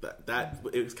like that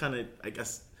it was kind of, I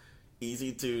guess,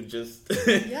 easy to just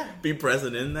be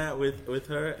present in that with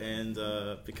her, and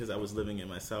because I was living it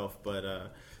myself.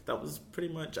 But that was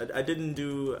pretty much. I read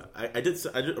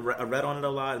on it a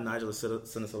lot, and Nigella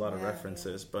sent us a lot of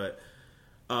references, but.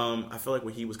 I feel like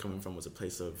where he was coming from was a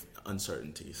place of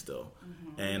uncertainty still,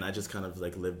 and I just kind of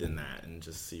like lived in that and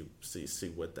just see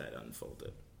what that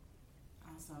unfolded.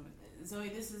 Awesome, Zoe.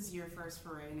 This is your first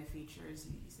foray into features.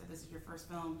 You said this is your first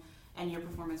film. and your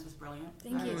performance was brilliant.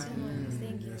 Thank you so much.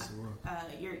 Thank you. Yes, it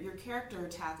was. Your character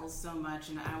tackles so much,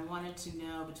 and I wanted to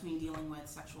know, between dealing with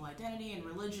sexual identity and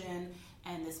religion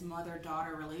and this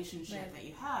mother-daughter relationship that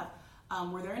you have,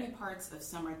 were there any parts of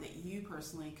Summer that you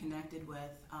personally connected with?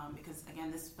 Because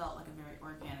again, this felt like a very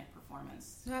organic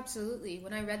performance. No, absolutely.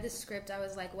 When I read the script, I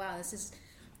was like, wow,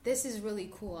 this is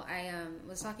really cool. I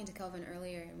was talking to Kelvin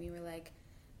earlier, and we were like,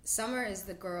 Summer is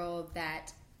the girl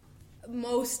that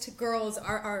most girls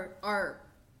are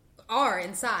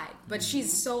inside, but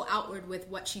she's so outward with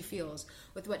what she feels,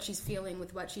 with what she's feeling,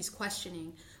 with what she's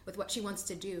questioning, with what she wants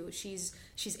to do. She's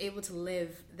able to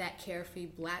live that carefree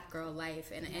black girl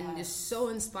life, and it's so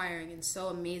inspiring and so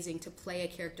amazing to play a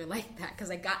character like that, because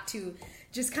I got to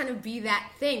just kind of be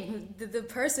that thing, the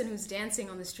person who's dancing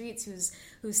on the streets,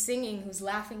 who's singing, who's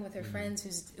laughing with her friends,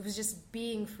 who's just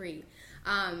being free.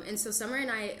 And so Summer and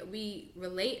I, we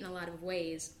relate in a lot of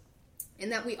ways, in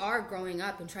that we are growing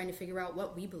up and trying to figure out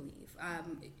what we believe.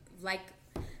 Like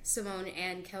Simone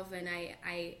and Kelvin,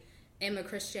 I am a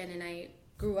Christian, and I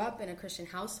grew up in a Christian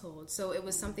household, so it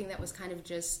was something that was kind of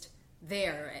just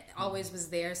there. It always was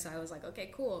there, so I was like,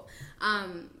 okay, cool.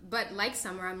 But like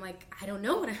Summer, I'm like, I don't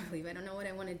know what I believe. I don't know what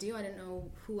I want to do. I don't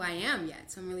know who I am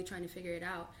yet, so I'm really trying to figure it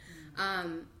out.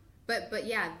 But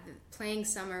yeah, playing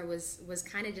Summer was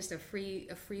kind of just a free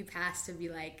pass to be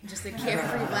like just a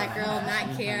carefree black girl,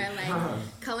 not care,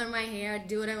 like color my hair,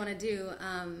 do what I want to do.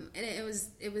 And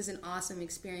it was an awesome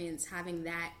experience having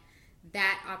that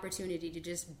opportunity to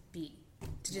just be.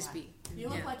 You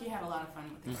look like you had a lot of fun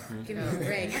with it. Give me a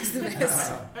break. It was the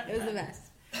best. It was the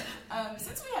best.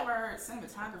 Since we have our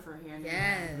cinematographer here.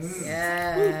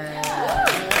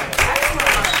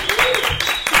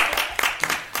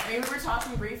 I mean, we were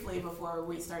talking briefly before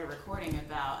we started recording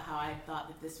about how I thought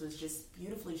that this was just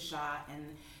beautifully shot, and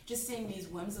just seeing these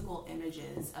whimsical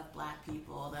images of black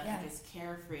people that are just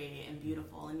carefree and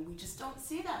beautiful, and we just don't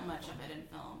see that much of it in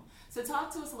film. So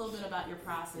talk to us a little bit about your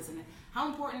process and how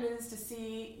important it is to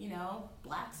see,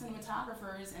 black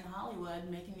cinematographers in Hollywood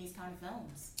making these kind of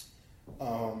films.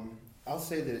 I'll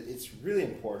say that it's really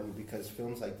important because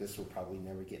films like this will probably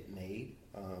never get made.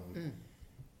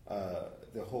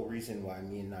 The whole reason why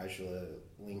me and Nigella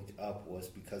linked up was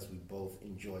because we both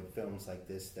enjoyed films like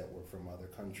this that were from other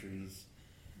countries,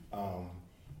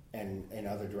 and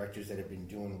other directors that have been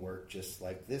doing work just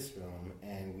like this film,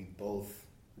 and we both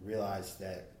realized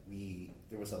that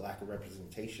there was a lack of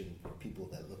representation for people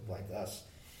that looked like us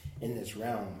in this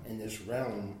realm. In this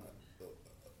realm,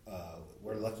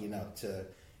 we're lucky enough to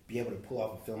be able to pull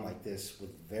off a film like this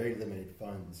with very limited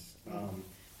funds,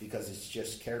 because it's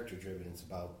just character driven. It's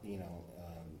about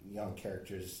young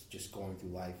characters just going through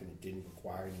life, and it didn't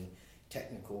require any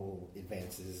technical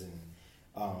advances.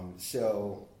 And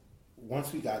so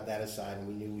once we got that aside, and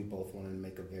we knew we both wanted to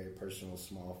make a very personal,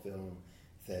 small film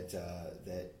that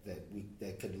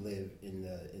could live in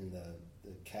the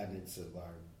cabinets of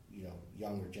our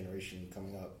younger generation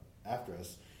coming up after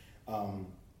us,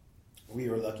 we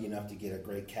were lucky enough to get a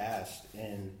great cast,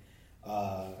 and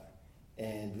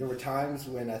there were times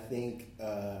when I think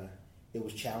it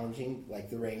was challenging, like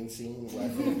the rain scene, where I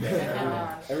think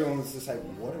that everyone was just like,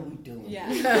 "What are we doing?"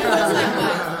 Yeah.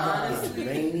 It's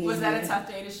raining. Was that a tough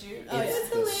day to shoot? It's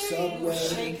the subway.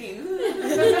 Shaking.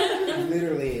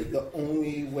 Literally, the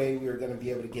only way we were going to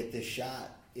be able to get this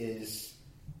shot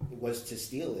was to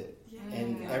steal it,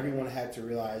 and everyone had to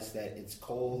realize that it's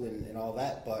cold and all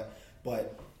that, but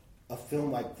a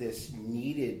film like this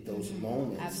needed those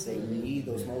moments. Absolutely. They need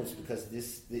those moments because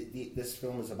this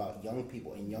film is about young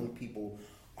people, and young people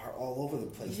are all over the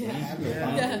place. They have no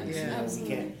boundaries. We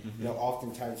can't.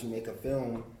 Oftentimes you make a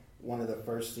film, one of the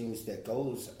first things that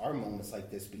goes are moments like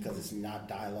this because it's not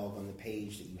dialogue on the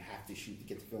page that you have to shoot to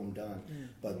get the film done.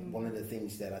 But one of the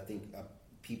things that I think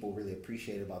people really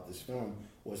appreciate about this film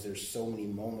was there's so many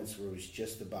moments where it was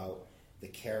just about the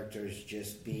characters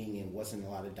just being, and wasn't a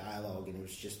lot of dialogue, and it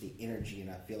was just the energy. And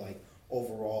I feel like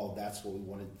overall that's what we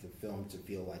wanted the film to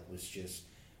feel like, was just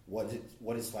what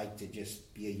it's like to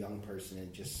just be a young person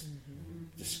and just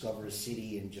discover a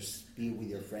city and just be with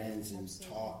your friends and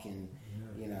talk and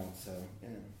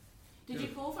Did you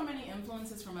pull from any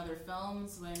influences from other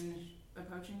films when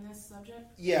approaching this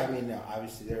subject? Yeah, I mean,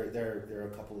 obviously there are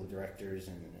a couple of directors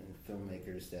and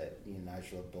filmmakers that me and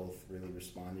Nigel both really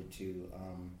responded to.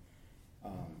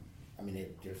 I mean,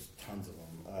 there's tons of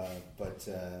them,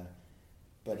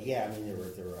 but yeah, I mean,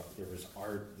 there was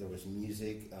art, there was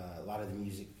music. A lot of the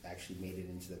music actually made it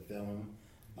into the film.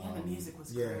 The music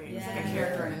was great. It's like a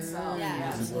character in itself.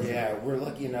 Yeah, we're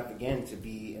lucky enough again to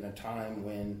be in a time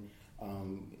when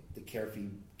the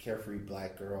carefree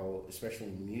black girl, especially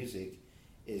in music,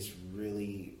 is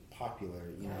really popular,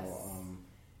 you know.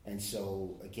 And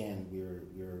so again,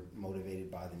 we're motivated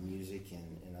by the music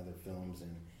and other films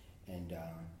and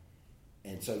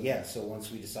so yeah. So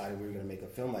once we decided we were going to make a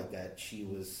film like that, she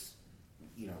was,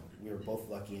 you know, we were both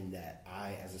lucky in that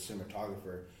I, as a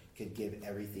cinematographer, could give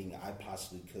everything I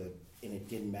possibly could, and it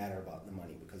didn't matter about the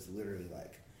money because literally,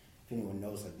 like, if anyone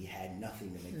knows, like, we had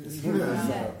nothing to make this film.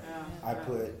 So I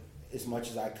put as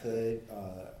much as I could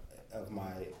of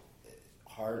my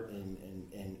heart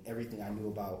and everything I knew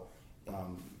about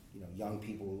you know, young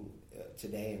people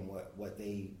today and what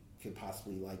they could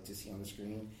possibly like to see on the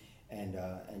screen, and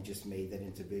just made that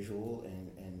into visual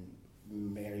and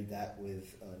married that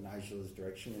with Nigel's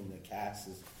direction and the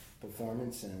cast's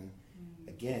performance. And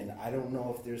again, I don't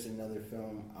know if there's another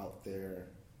film out there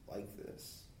like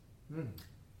this.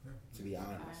 To be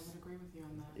honest, I would agree with you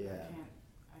on that. Yeah.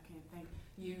 I can't think.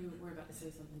 You were about to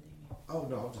say something, Damien. Oh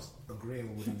no, I'm just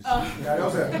agreeing with what he was saying. Yeah,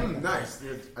 that was nice.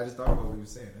 I just thought about what he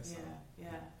was saying. That's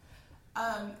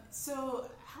So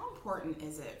how important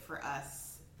is it for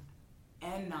us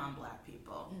and non-Black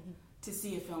people to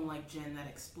see a film like Jinn that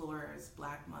explores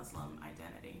Black Muslim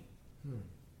identity?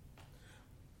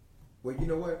 Well, you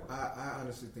know what? I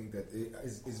honestly think that it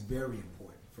is very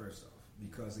important, first off,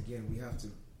 because again, we have to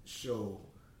show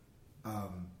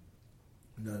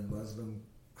non-Muslim,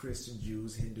 Christian,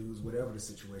 Jews, Hindus, whatever the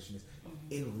situation is,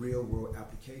 in real world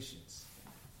applications.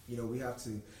 You know, we have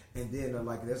to, and then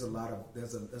like there's a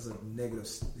negative,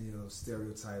 you know,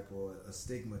 stereotype or a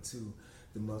stigma to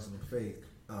the Muslim faith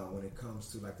when it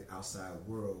comes to like the outside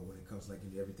world, when it comes to like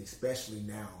in everything, especially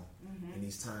now in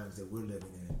these times that we're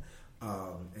living in,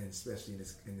 and especially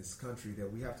in this country,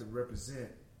 that we have to represent,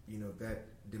 you know, that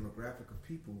demographic of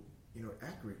people, you know,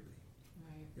 accurately.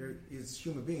 There is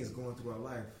human beings going through our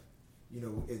life. You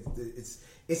know,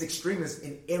 it's extremists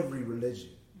in every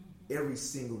religion. Every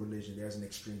single religion, there's an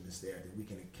extremist there that we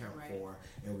can account for,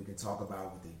 and we can talk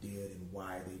about what they did and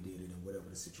why they did it and whatever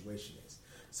the situation is.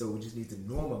 So we just need to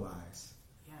normalize,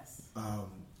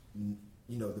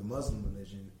 you know, the Muslim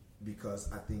religion, because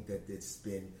I think that it's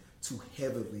been too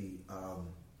heavily,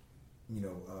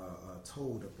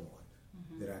 told upon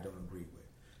that I don't agree with.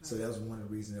 So that was one of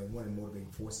the reasons, and one of the motivating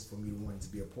forces for me wanting to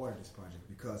be a part of this project,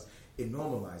 because it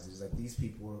normalizes, like, these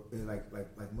people are like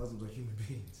Muslims are human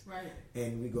beings,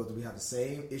 and we have the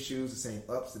same issues, the same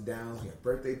ups and downs. We have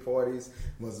birthday parties,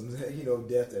 Muslims, you know,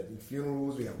 death at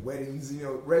funerals. We have weddings, you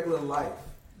know, regular life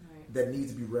that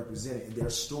needs to be represented, and there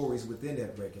are stories within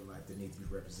that regular life that need to be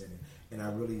represented. And I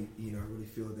really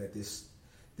feel that this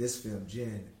film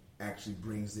Jinn actually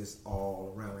brings this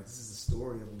all around. Like, this is a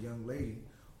story of a young lady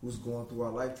who's going through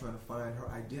our life trying to find her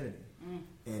identity,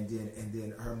 and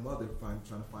then her mother trying to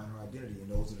find her identity, and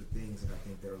those are the things that I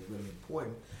think that are really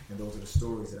important, and those are the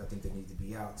stories that I think that need to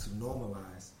be out to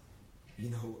normalize, you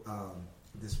know,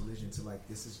 this religion, to like,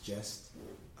 this is just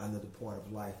another part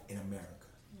of life in America.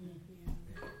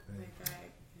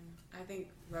 I think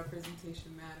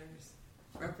representation matters.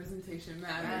 Representation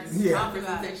matters.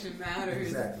 Representation matters.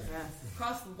 Exactly.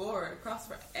 Across the board, across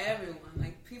for everyone.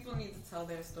 Like, people need to tell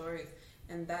their stories.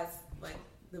 And that's like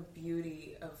the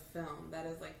beauty of film. That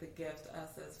is like the gift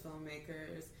us as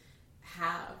filmmakers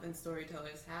have and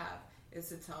storytellers have, is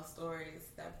to tell stories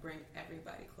that bring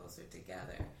everybody closer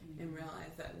together and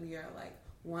realize that we are like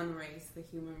one race, the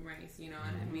human race, you know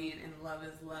what I mean? And love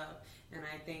is love. And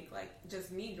I think, like,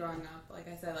 just me growing up, like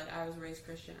I said, like, I was raised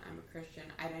Christian. I'm a Christian.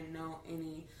 I didn't know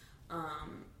any,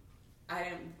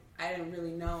 I didn't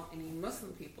really know any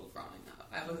Muslim people growing up.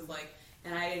 I was like,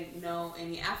 and I didn't know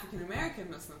any African American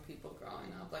Muslim people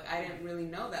growing up. Like, I didn't really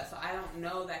know that, so I don't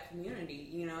know that community,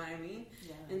 you know what I mean?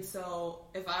 And so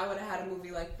if I would have had a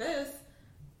movie like this,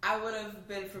 I would have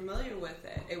been familiar with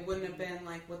it. It wouldn't have been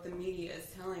like what the media is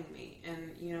telling me.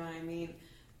 And you know what I mean?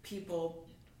 People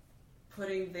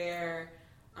putting their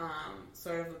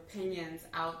sort of opinions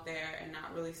out there and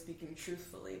not really speaking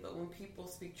truthfully. But when people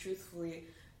speak truthfully,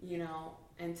 you know,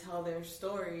 and tell their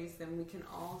stories, then we can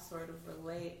all sort of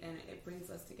relate, and it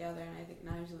brings us together. And I think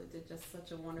Nigella did just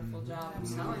such a wonderful job of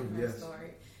telling her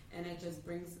story, and it just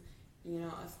brings, you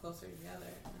know, us closer together.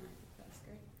 And I think that's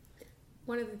great.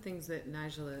 One of the things that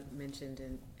Nigella mentioned,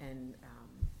 and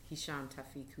Hisham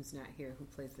Tawfiq, who's not here, who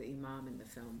plays the imam in the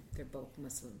film, they're both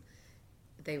Muslim.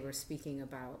 They were speaking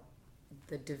about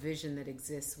the division that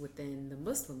exists within the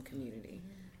Muslim community.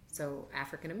 So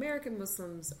African American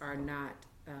Muslims are not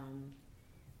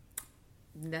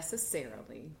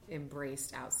necessarily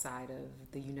embraced outside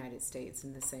of the United States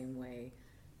in the same way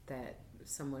that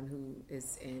someone who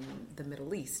is in the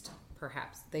Middle East,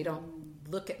 perhaps, they don't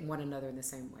look at one another in the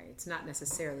same way. It's not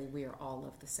necessarily we are all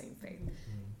of the same faith.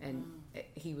 And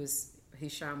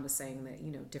Hisham was saying that,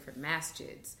 you know, different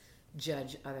masjids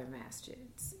judge other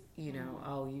masjids. You know,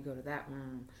 oh, you go to that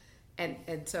one.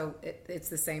 And so it's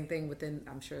the same thing within,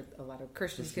 I'm sure a lot of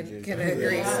Christians can agree.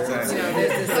 Yeah, exactly. You know,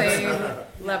 there's the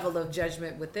same level of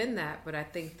judgment within that. But I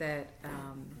think that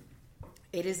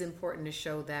it is important to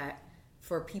show that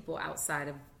for people outside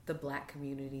of the Black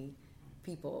community,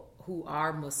 people who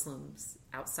are Muslims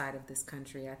outside of this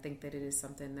country, I think that it is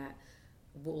something that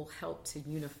will help to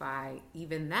unify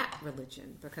even that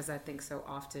religion. Because I think so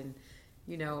often,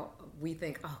 you know, we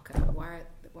think, oh God, why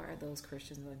are those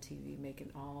Christians on TV making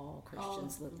all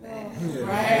Christians look bad?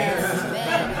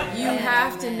 Right. You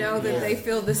have to know that they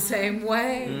feel the same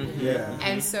way. Yeah.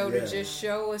 And so to just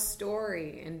show a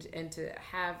story and to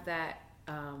have that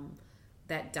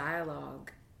that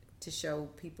dialogue to show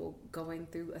people going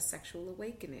through a sexual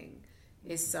awakening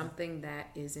is something that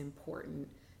is important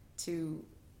to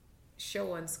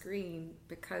show on screen,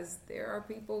 because there are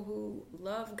people who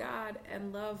love God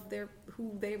and love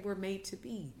who they were made to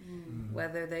be,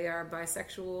 whether they are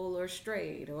bisexual or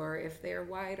straight, or if they're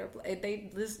white or black, they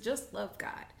just love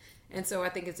God. And so I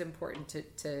think it's important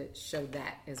to show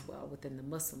that as well within the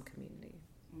Muslim community.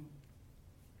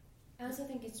 I also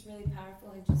think it's really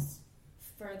powerful in just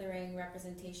furthering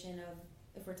representation of,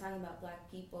 if we're talking about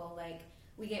Black people, like,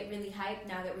 we get really hyped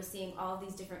now that we're seeing all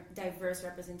these different diverse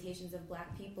representations of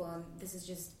Black people, and this is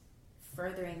just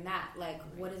furthering that. Like,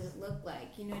 what does it look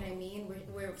like? You know what I mean?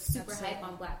 We're super hyped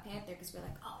on Black Panther because we're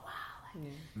like, oh wow,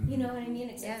 like, you know what I mean?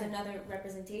 It's another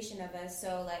representation of us.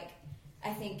 So, like,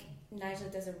 I think Nigel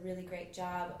does a really great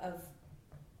job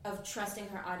of trusting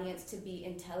her audience to be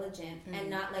intelligent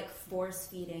and not like force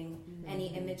feeding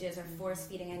any images or force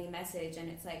feeding any message. And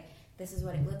it's like, this is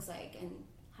what it looks like, and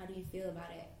how do you feel about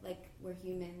it? Like, we're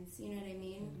humans, you know what I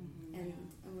mean? And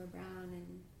we're brown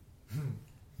and...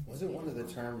 Wasn't one of the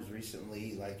terms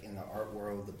recently, like in the art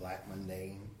world, the Black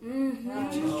mundane, Mm-hmm.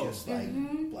 which is just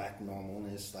like Black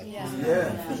normalness, like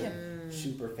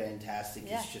super fantastic.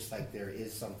 Yeah. It's just like there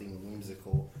is something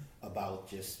whimsical about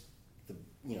just the,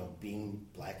 you know, being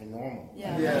Black and normal.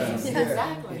 Yeah. Yeah.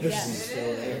 Exactly. It's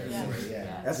still there. Yeah. So,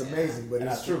 yeah. That's amazing, but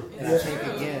it's true. And I think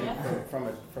again,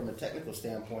 from a technical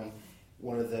standpoint,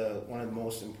 one of the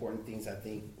most important things, I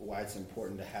think, why it's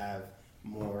important to have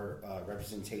more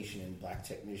representation in Black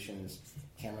technicians,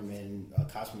 cameramen,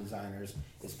 costume designers,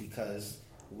 is because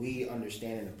we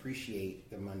understand and appreciate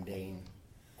the mundane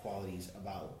qualities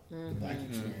about the Black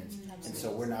experience. And so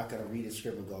we're not going to read a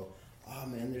script and go, oh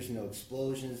man, there's no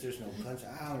explosions, there's no guns,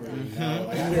 I don't really know.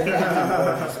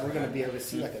 Like, so we're going to be able to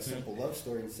see like a simple love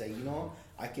story and say, you know,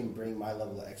 I can bring my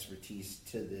level of expertise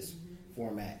to this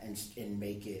format and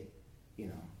make it, you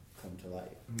know, come to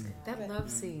life. That love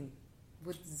scene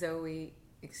with Zoe,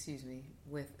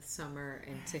 with Summer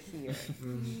and Tahir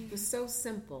was so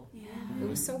simple. Yeah. It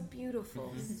was so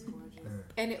beautiful.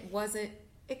 And it wasn't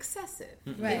excessive.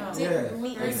 Right. It didn't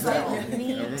need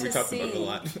to we talked see. about it a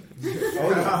lot. Oh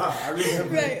yeah, I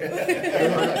remember.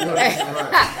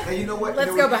 And you know what?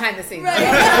 Let's go behind the scenes. Let's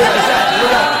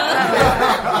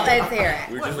hear it.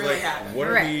 We're just really like, happened? what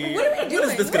are we doing? What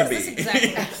is this going to be?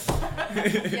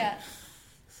 Exactly. Yeah.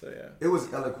 So yeah, it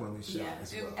was eloquently shot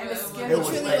as well. And the skin It was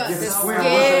truly like was. this The square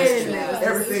skin. was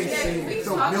everything Yeah, seemed we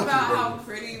so talk milky. about how baby.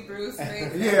 pretty Bruce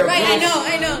made Yeah, Right, Bruce.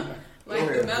 I know. Like, Yeah,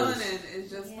 the melanin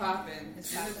is just popping.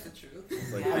 It's the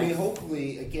truth. like, I mean,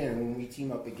 hopefully, again, when we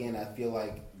team up again, I feel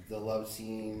like the love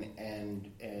scene and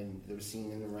the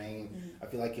scene in the rain, I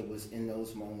feel like it was in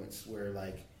those moments where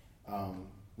like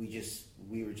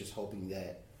we were just hoping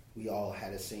that we all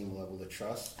had the same level of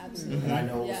trust. Absolutely. And I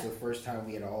know it was the first time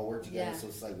we had all worked together, Yeah. so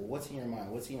it's like, well, what's in your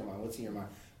mind? What's in your mind? What's in your mind?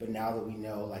 But now that we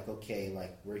know, like, okay,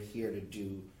 like, we're here to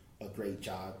do a great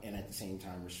job and at the same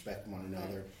time respect one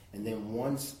another. Right. And then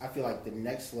once, I feel like the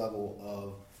next level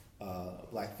of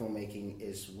Black filmmaking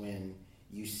is when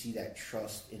you see that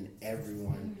trust in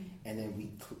everyone, and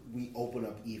then we open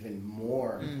up even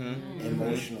more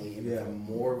emotionally and become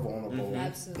more vulnerable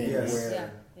than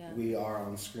where we are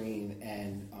on screen,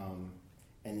 and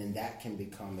then that can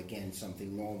become again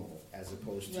something normal as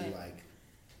opposed to like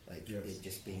it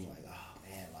just being like, oh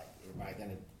man, like am I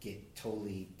gonna get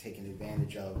totally taken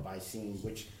advantage of by seeing,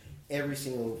 which every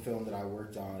single film that I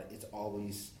worked on, it's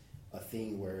always a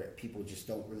thing where people just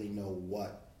don't really know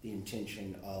what the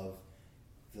intention of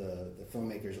the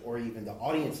filmmakers or even the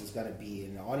audience is going to be.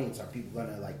 And the audience, are people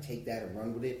going to like take that and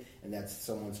run with it, and that's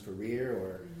someone's career,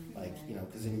 or like, you know,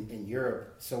 because in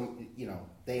Europe, so, you know,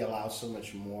 they allow so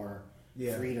much more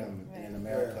freedom. And in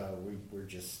America, we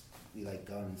like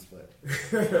guns, but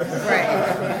Exactly.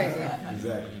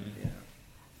 Yeah.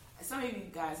 Some of you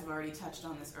guys have already touched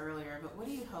on this earlier, but what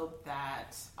do you hope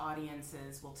that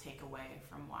audiences will take away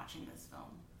from watching this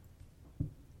film?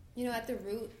 At the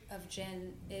root of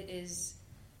Jinn, it is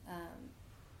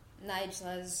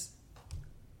Nigela's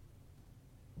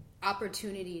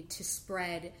opportunity to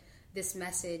spread this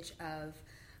message of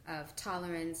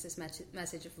tolerance, this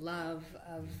message of love,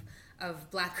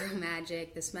 of Black girl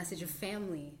magic, this message of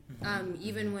family.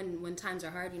 Even when times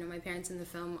are hard, my parents in the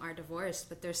film are divorced,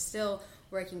 but they're still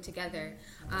working together.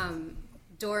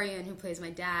 Dorian, who plays my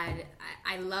dad,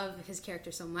 I love his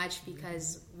character so much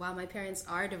because while my parents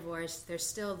are divorced, they're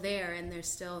still there, and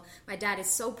my dad is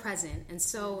so present and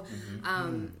so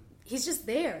he's just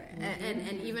there.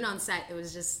 And even on set,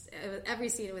 every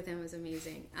scene with him was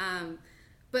amazing.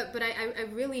 But I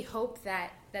really hope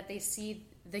that they see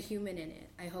the human in it.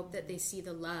 I hope that they see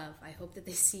the love. I hope that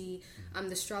they see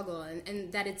the struggle,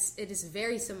 and that it is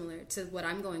very similar to what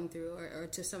I'm going through, or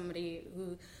to somebody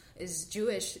who is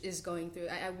Jewish is going through.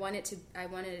 I want to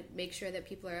make sure that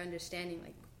people are understanding,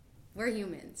 like, we're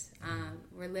humans.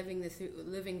 We're living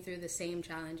through the same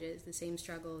challenges, the same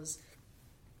struggles.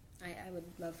 I would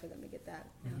love for them to get that.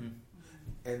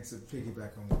 And to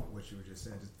piggyback on what you were just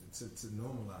saying, to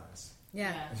normalize.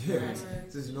 Yeah.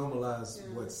 To normalize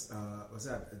what's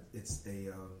happening. It's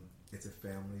a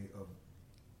family of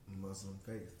Muslim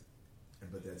faith,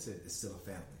 but that's it. It's still a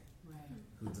family. Right.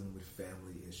 Who's dealing with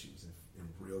family issues and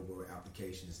real world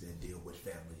applications that deal with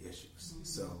family issues.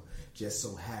 So just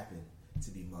so happen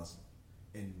to be Muslim,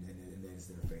 and then it's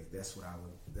their faith. That's what I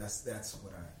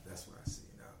see.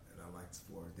 And I like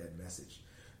for that message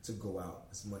to go out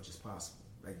as much as possible.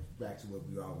 Like back to what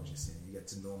we all were just saying, you got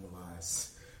to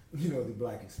normalize, the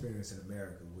Black experience in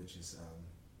America, which is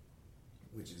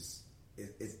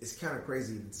it's kind of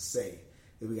crazy even to say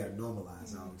that we got to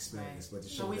normalize our experience, but to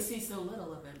show we see so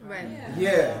little of it, right?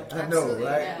 Yeah, I know,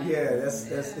 right? Yeah, that's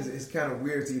it's kind of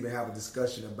weird to even have a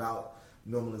discussion about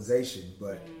normalization,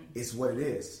 but it's what it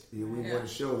is. We want to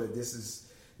show that these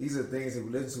are things that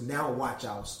we listen to. Now watch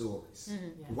our stories.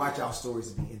 Watch our stories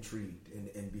and be intrigued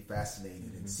and be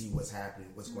fascinated and see what's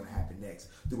happening, what's going to happen next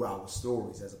through our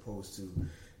stories, as opposed to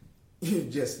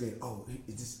just being,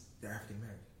 is this they're African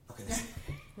American? Okay, that's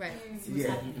right.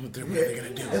 Yeah. What are they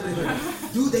gonna do?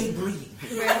 Do they breathe?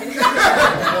 Right.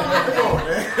 Come on,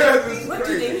 man. What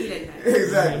do they eat at night?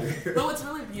 Exactly. But what's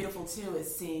really beautiful too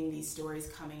is seeing these stories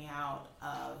coming out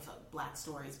of Black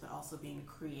stories, but also being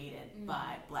created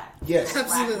by Black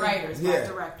Absolutely. Black writers, Black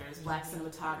directors, Black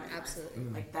cinematographers. Absolutely.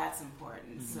 Like that's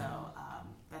important. So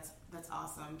that's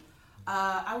awesome.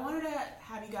 I wanted to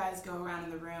have you guys go around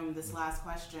in the room. This last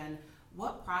question.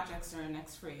 What projects are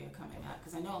next for you coming up?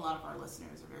 Because I know a lot of our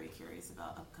listeners are very curious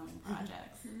about upcoming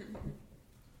projects.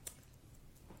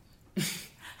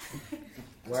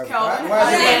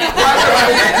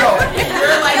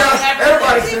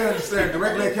 Everybody stand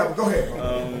directly at Kelvin. Go ahead.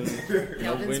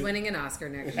 Kelvin's winning an Oscar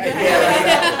next year.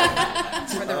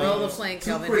 For the role of playing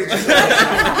Kelvin. 3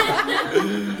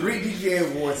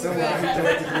 BGN awards. Someone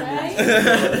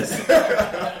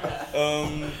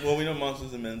well, we know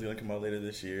Monsters and Men's going to come out later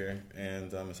this year,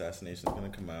 and Assassination is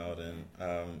going to come out, and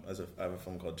I have a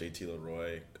film called J.T.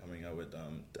 Leroy coming out with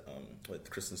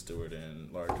Kristen Stewart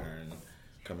and Laura Dern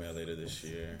coming out later this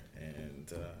year,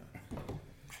 and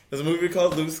there's a movie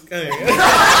called Loose.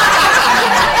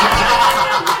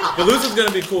 But Loose is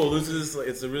gonna be cool. Loose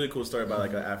it's a really cool story about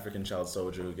like an African child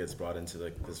soldier who gets brought into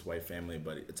like this white family,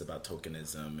 but it's about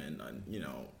tokenism and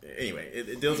anyway,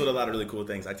 it deals with a lot of really cool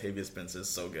things. Octavia Spencer is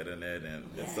so good in it, and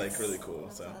it's like really cool.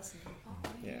 That's So awesome.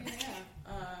 yeah.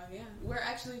 We're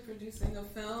actually producing a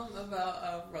film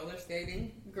about roller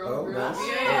skating girl Oh, group. nice.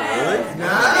 Yeah.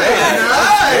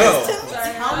 Nice.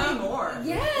 Tell me more.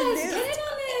 Yes, get in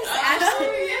on this.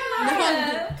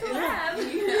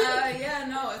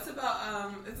 It's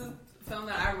about it's a film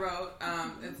that I wrote.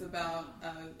 It's about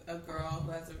a girl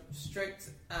who has a strict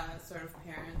sort of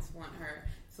parents want her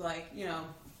to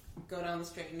go down the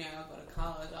straight and narrow, go to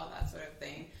college, all that sort of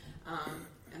thing.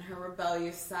 And her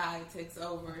rebellious side takes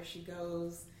over. She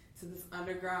goes to this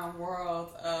underground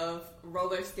world of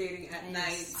roller skating at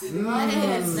night.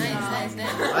 Nice.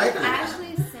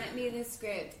 Ashley sent me the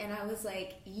script, and I was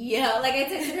like, "Yo!" Like I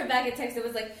texted her back. A text that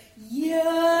was like, "Yo!"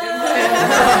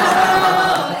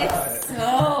 It's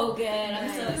so good.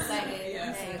 I'm so excited.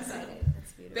 Yeah, so excited.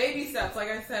 That's beautiful. Baby steps, like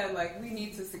I said, we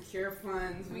need to secure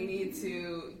funds. We need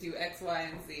to do X, Y,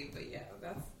 and Z. But yeah,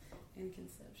 that's in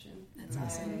conception. That's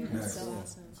awesome. Nice. That's so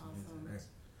awesome. Nice.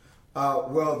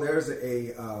 Well, there's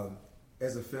a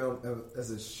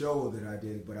show that I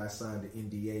did, but I signed an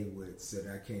NDA with, said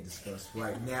I can't discuss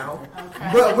right now. Okay.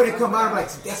 But when it come out, I'm like,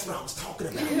 that's what I was talking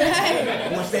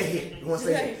about. Once they hit.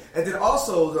 And then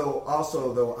also though,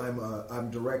 I'm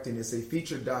directing. It's a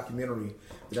featured documentary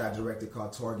that I directed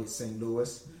called Target St.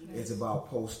 Louis, It's about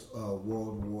post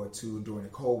World War II, during the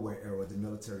Cold War era. The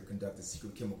military conducted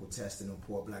secret chemical testing on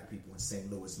poor black people in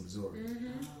St. Louis, Missouri,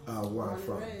 where I'm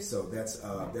from. So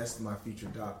that's my feature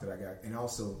doc that I got, and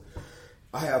also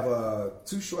I have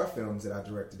 2 short films that I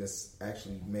directed that's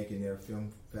actually making their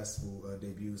film festival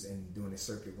debuts and doing their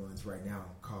circuit runs right now.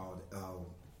 Called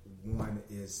one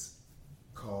is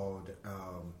called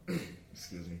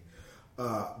excuse me.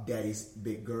 Daddy's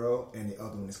Big Girl, and the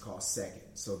other one is called Second.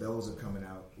 So those are coming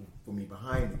out for me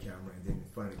behind the camera, and then in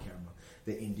front of the camera,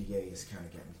 the NDA is kind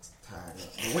of getting tied up.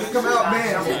 But when it come out,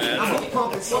 man, I'm gonna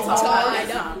pump it so hard.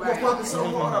 I'm gonna pump it so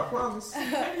hard, I promise.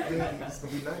 It's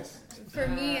gonna be nice. For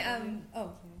me,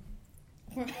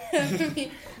 for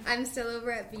me, I'm still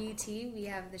over at BET. We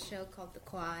have the show called The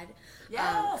Quad.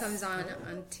 Comes on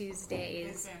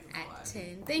Tuesdays at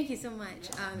 10. Thank you so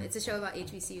much. It's a show about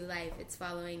HBCU life. It's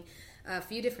following a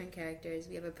few different characters.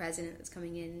 We have a president that's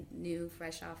coming in new,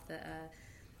 fresh off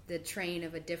the train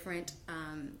of a different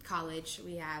college.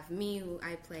 We have me, who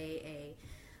I play a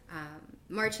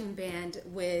marching band.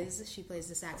 Wiz, she plays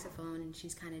the saxophone, and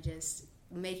she's kind of just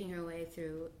making her way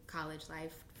through college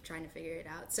life, trying to figure it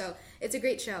out. So it's a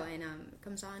great show, and it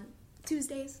comes on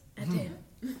Tuesdays at 10.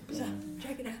 So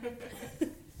check it out.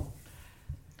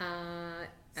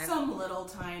 Some little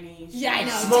tiny. Yeah, I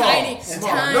know. Small. Tiny.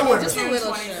 No, just a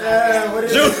little show. Wait a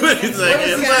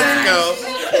second. Let's go.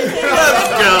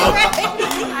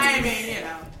 I mean,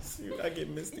 I get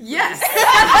misty. Yes.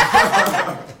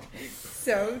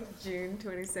 So, June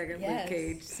 22nd, Luke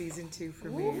Cage Season 2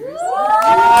 premieres.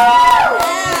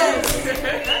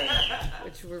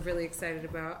 Which we're really excited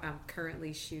about. I'm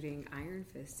currently shooting Iron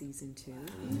Fist Season 2.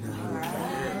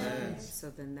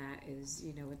 So then that is,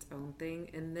 its own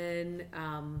thing. And then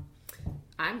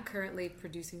I'm currently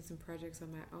producing some projects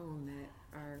on my own that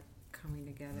are coming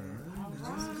together.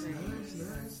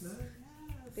 Nice.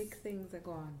 Big things are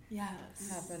going.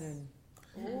 Happening.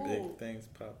 Ooh. Big things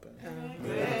popping.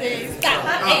 Big things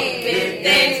popping. Big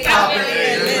things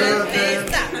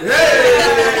popping.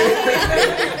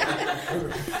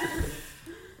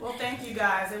 Well, thank you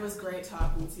guys. It was great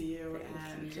talking to you,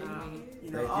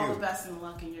 and all the best and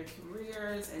luck in your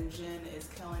careers. And Jinn is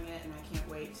killing it, and I can't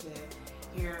wait to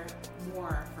hear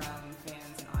more from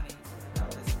fans and audiences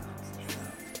about this film.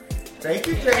 Thank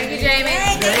you, Jamie. Thank you, Jamie.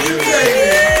 Thank you,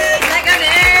 Jamie. Black Girl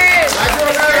Nerds. Black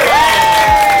Girl Nerds.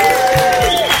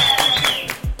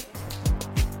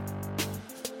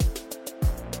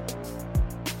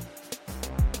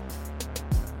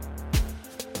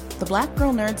 The Black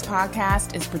Girl Nerds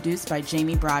podcast is produced by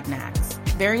Jamie Broadnax.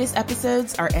 Various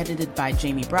episodes are edited by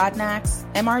Jamie Broadnax,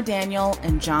 M.R. Daniel,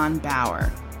 and John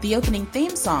Bauer. The opening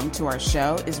theme song to our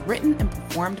show is written and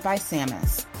performed by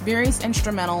Samus. Various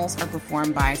instrumentals are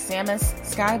performed by Samus,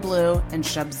 Sky Blue, and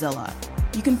Shubzilla.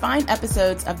 You can find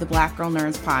episodes of the Black Girl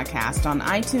Nerds podcast on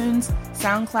iTunes,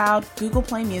 SoundCloud, Google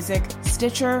Play Music,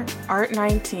 Stitcher,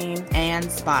 Art19, and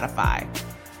Spotify.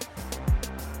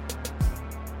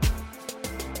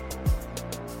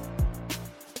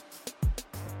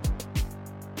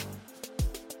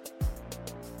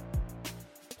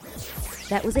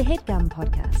 That was a HeadGum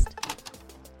podcast.